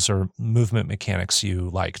tools or movement mechanics you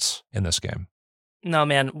liked in this game? No,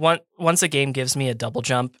 man. Once a game gives me a double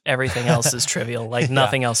jump, everything else is trivial. Like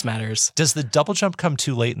nothing else matters. Does the double jump come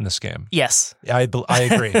too late in this game? Yes. I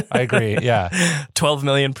agree. I agree. Yeah. 12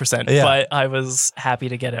 million %. Yeah. But I was happy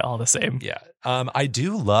to get it all the same. Yeah. I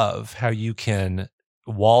do love how you can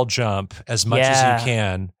wall jump as much as you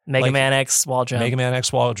can. Mega Man X wall jump. Mega Man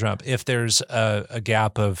X wall jump. If there's a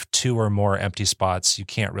gap of 2 or more empty spots, you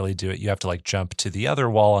can't really do it. You have to like jump to the other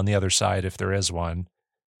wall on the other side if there is one.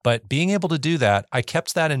 But being able to do that, I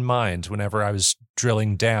kept that in mind whenever I was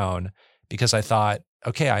drilling down, because I thought,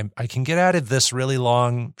 okay, I can get out of this really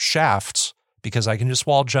long shaft because I can just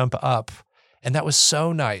wall jump up. And that was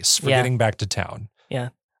so nice for getting back to town. Yeah.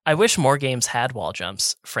 I wish more games had wall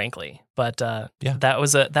jumps, frankly. But that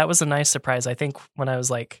was a nice surprise. I think when I was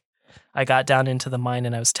like, I got down into the mine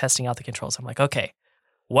and I was testing out the controls, I'm like, okay,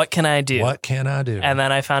 what can I do? What can I do? And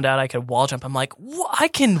then I found out I could wall jump. I'm like, I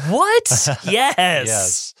can what? Yes.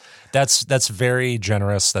 Yes. That's very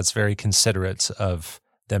generous. That's very considerate of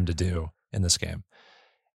them to do in this game.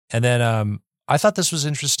 And then I thought this was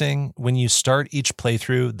interesting. When you start each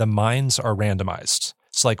playthrough, the mines are randomized.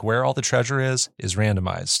 It's like where all the treasure is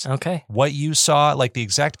randomized. Okay. What you saw, like the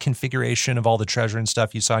exact configuration of all the treasure and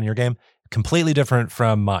stuff you saw in your game, completely different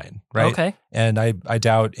from mine, right? Okay. And I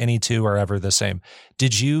doubt any two are ever the same.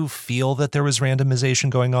 Did you feel that there was randomization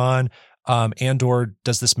going on? And or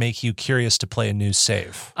does this make you curious to play a new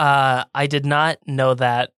save? I did not know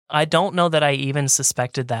that. I don't know that I even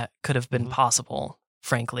suspected that could have been possible,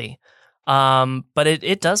 frankly. But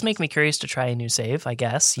it does make me curious to try a new save, I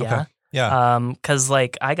guess. Yeah. Okay. Yeah. Because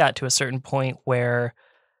like I got to a certain point where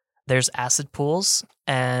there's acid pools,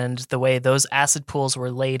 and the way those acid pools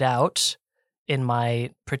were laid out in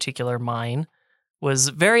my particular mine was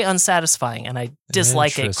very unsatisfying, and I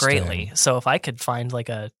dislike it greatly. So if I could find like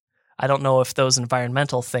I don't know if those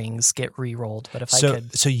environmental things get re-rolled, but if I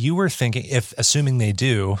could. So you were thinking, assuming they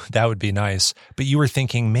do, that would be nice. But you were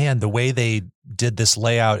thinking, man, the way they did this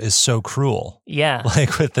layout is so cruel. Yeah.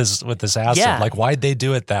 Like with this acid. Yeah. Like why'd they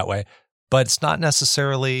do it that way? But it's not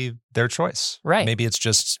necessarily their choice. Right. Maybe it's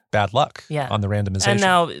just bad luck on the randomization. And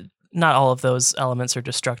now not all of those elements are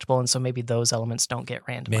destructible, and so maybe those elements don't get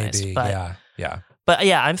randomized. Maybe, but, yeah. But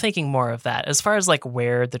yeah, I'm thinking more of that. As far as like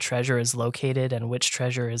where the treasure is located and which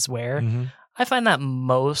treasure is where, I find that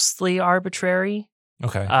mostly arbitrary.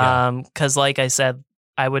 Okay. Because like I said,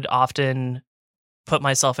 I would often put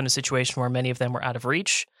myself in a situation where many of them were out of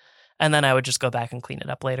reach, and then I would just go back and clean it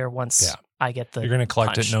up later once I get the You're going to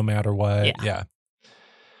collect punch. it no matter what. Yeah.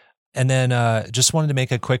 And then just wanted to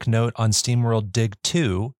make a quick note on SteamWorld Dig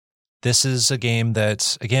 2. This is a game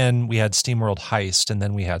that, again, we had SteamWorld Heist, and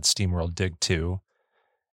then we had SteamWorld Dig 2.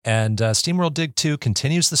 And SteamWorld Dig 2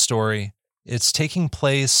 continues the story. It's taking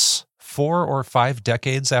place 4 or 5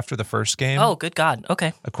 decades after the first game. Oh, good God.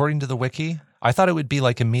 Okay. According to the wiki. I thought it would be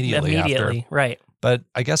like immediately after. Right. But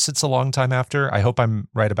I guess it's a long time after. I hope I'm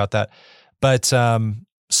right about that. But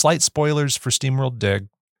slight spoilers for SteamWorld Dig.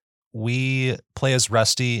 We play as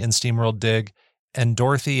Rusty in SteamWorld Dig, and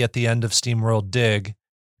Dorothy at the end of SteamWorld Dig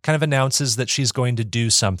kind of announces that she's going to do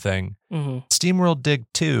something. Mm-hmm. SteamWorld Dig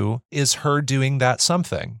 2 is her doing that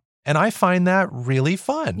something. And I find that really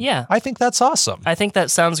fun. Yeah. I think that's awesome. I think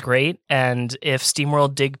that sounds great. And if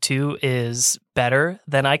SteamWorld Dig 2 is better,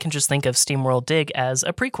 then I can just think of SteamWorld Dig as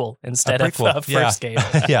a prequel instead of the first game.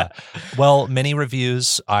 Yeah. Well, many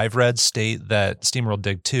reviews I've read state that SteamWorld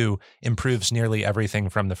Dig 2 improves nearly everything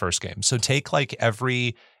from the first game. So take like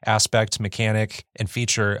every aspect, mechanic, and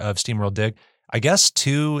feature of SteamWorld Dig. I guess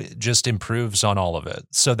 2 just improves on all of it.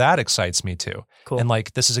 So that excites me too. Cool. And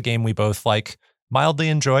like, this is a game we both like mildly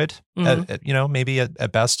enjoyed, maybe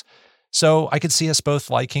at best. So I could see us both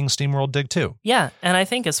liking SteamWorld Dig 2. Yeah, and I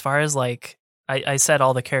think as far as like, I said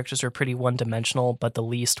all the characters are pretty one-dimensional, but the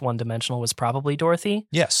least one-dimensional was probably Dorothy.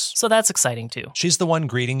 Yes. So that's exciting too. She's the one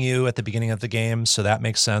greeting you at the beginning of the game, so that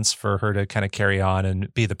makes sense for her to kind of carry on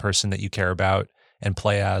and be the person that you care about and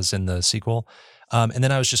play as in the sequel. And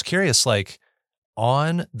then I was just curious, like,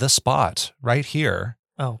 on the spot right here.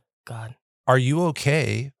 Oh, God. Are you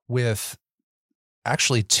okay with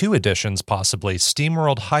actually 2 editions, possibly,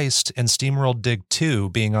 SteamWorld Heist and SteamWorld Dig 2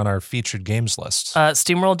 being on our featured games list?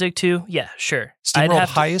 SteamWorld Dig 2? Yeah, sure. SteamWorld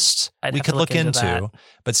Heist, we could look into,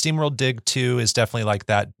 but SteamWorld Dig 2 is definitely like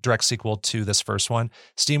that direct sequel to this first one.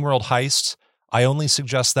 SteamWorld Heist, I only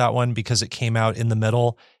suggest that one because it came out in the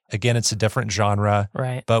middle. Again, it's a different genre,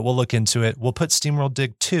 right? But we'll look into it. We'll put SteamWorld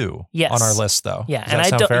Dig 2 on our list, though. Yeah, Does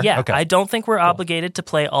that sound fair? Yeah, okay. I don't think we're obligated to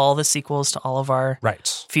play all the sequels to all of our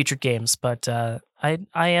right featured games, but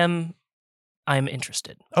I'm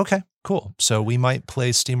interested. Okay, cool. So we might play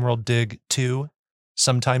SteamWorld Dig 2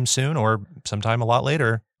 sometime soon or sometime a lot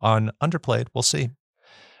later on Underplayed. We'll see.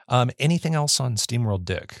 Anything else on SteamWorld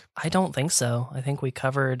Dig? I don't think so. I think we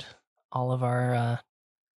covered all of our...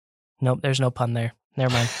 Nope, there's no pun there.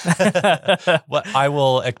 Never mind. Well, I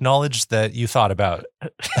will acknowledge that you thought about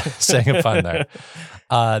saying a pun there.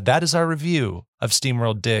 That is our review of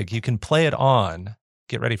SteamWorld Dig. You can play it on,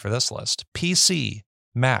 get ready for this list, PC,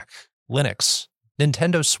 Mac, Linux,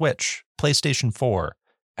 Nintendo Switch, PlayStation 4,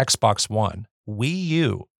 Xbox One, Wii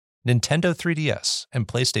U, Nintendo 3DS, and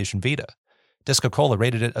PlayStation Vita. Disco Cola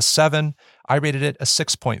rated it a 7. I rated it a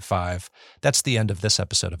 6.5. That's the end of this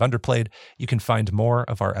episode of Underplayed. You can find more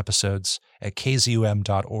of our episodes at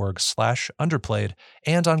kzum.org/underplayed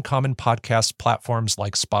and on common podcast platforms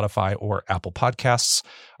like Spotify or Apple Podcasts.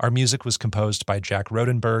 Our music was composed by Jack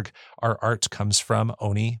Rodenberg. Our art comes from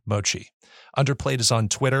Oni Mochi. Underplayed is on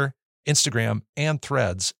Twitter, Instagram, and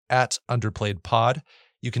Threads at UnderplayedPod.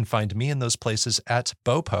 You can find me in those places at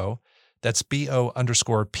Bopo. That's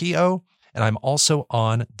BO_PO. And I'm also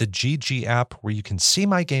on the GG app where you can see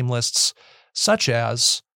my game lists, such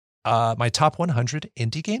as my top 100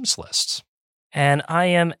 indie games lists. And I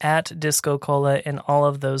am at Disco Cola in all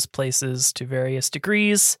of those places to various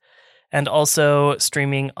degrees, and also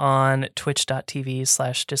streaming on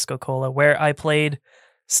twitch.tv/Disco Cola, where I played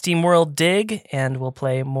SteamWorld Dig, and we'll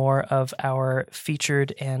play more of our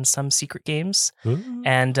featured and some secret games. Ooh.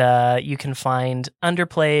 And you can find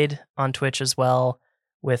Underplayed on Twitch as well,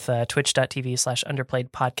 with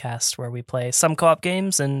twitch.tv/Underplayed podcast, where we play some co-op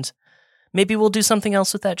games, and maybe we'll do something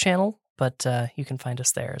else with that channel, but you can find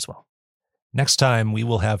us there as well. Next time, we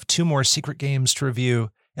will have 2 more secret games to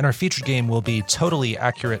review, and our featured game will be Totally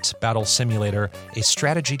Accurate Battle Simulator, a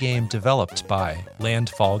strategy game developed by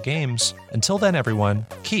Landfall Games. Until then, everyone,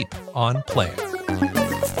 keep on playing.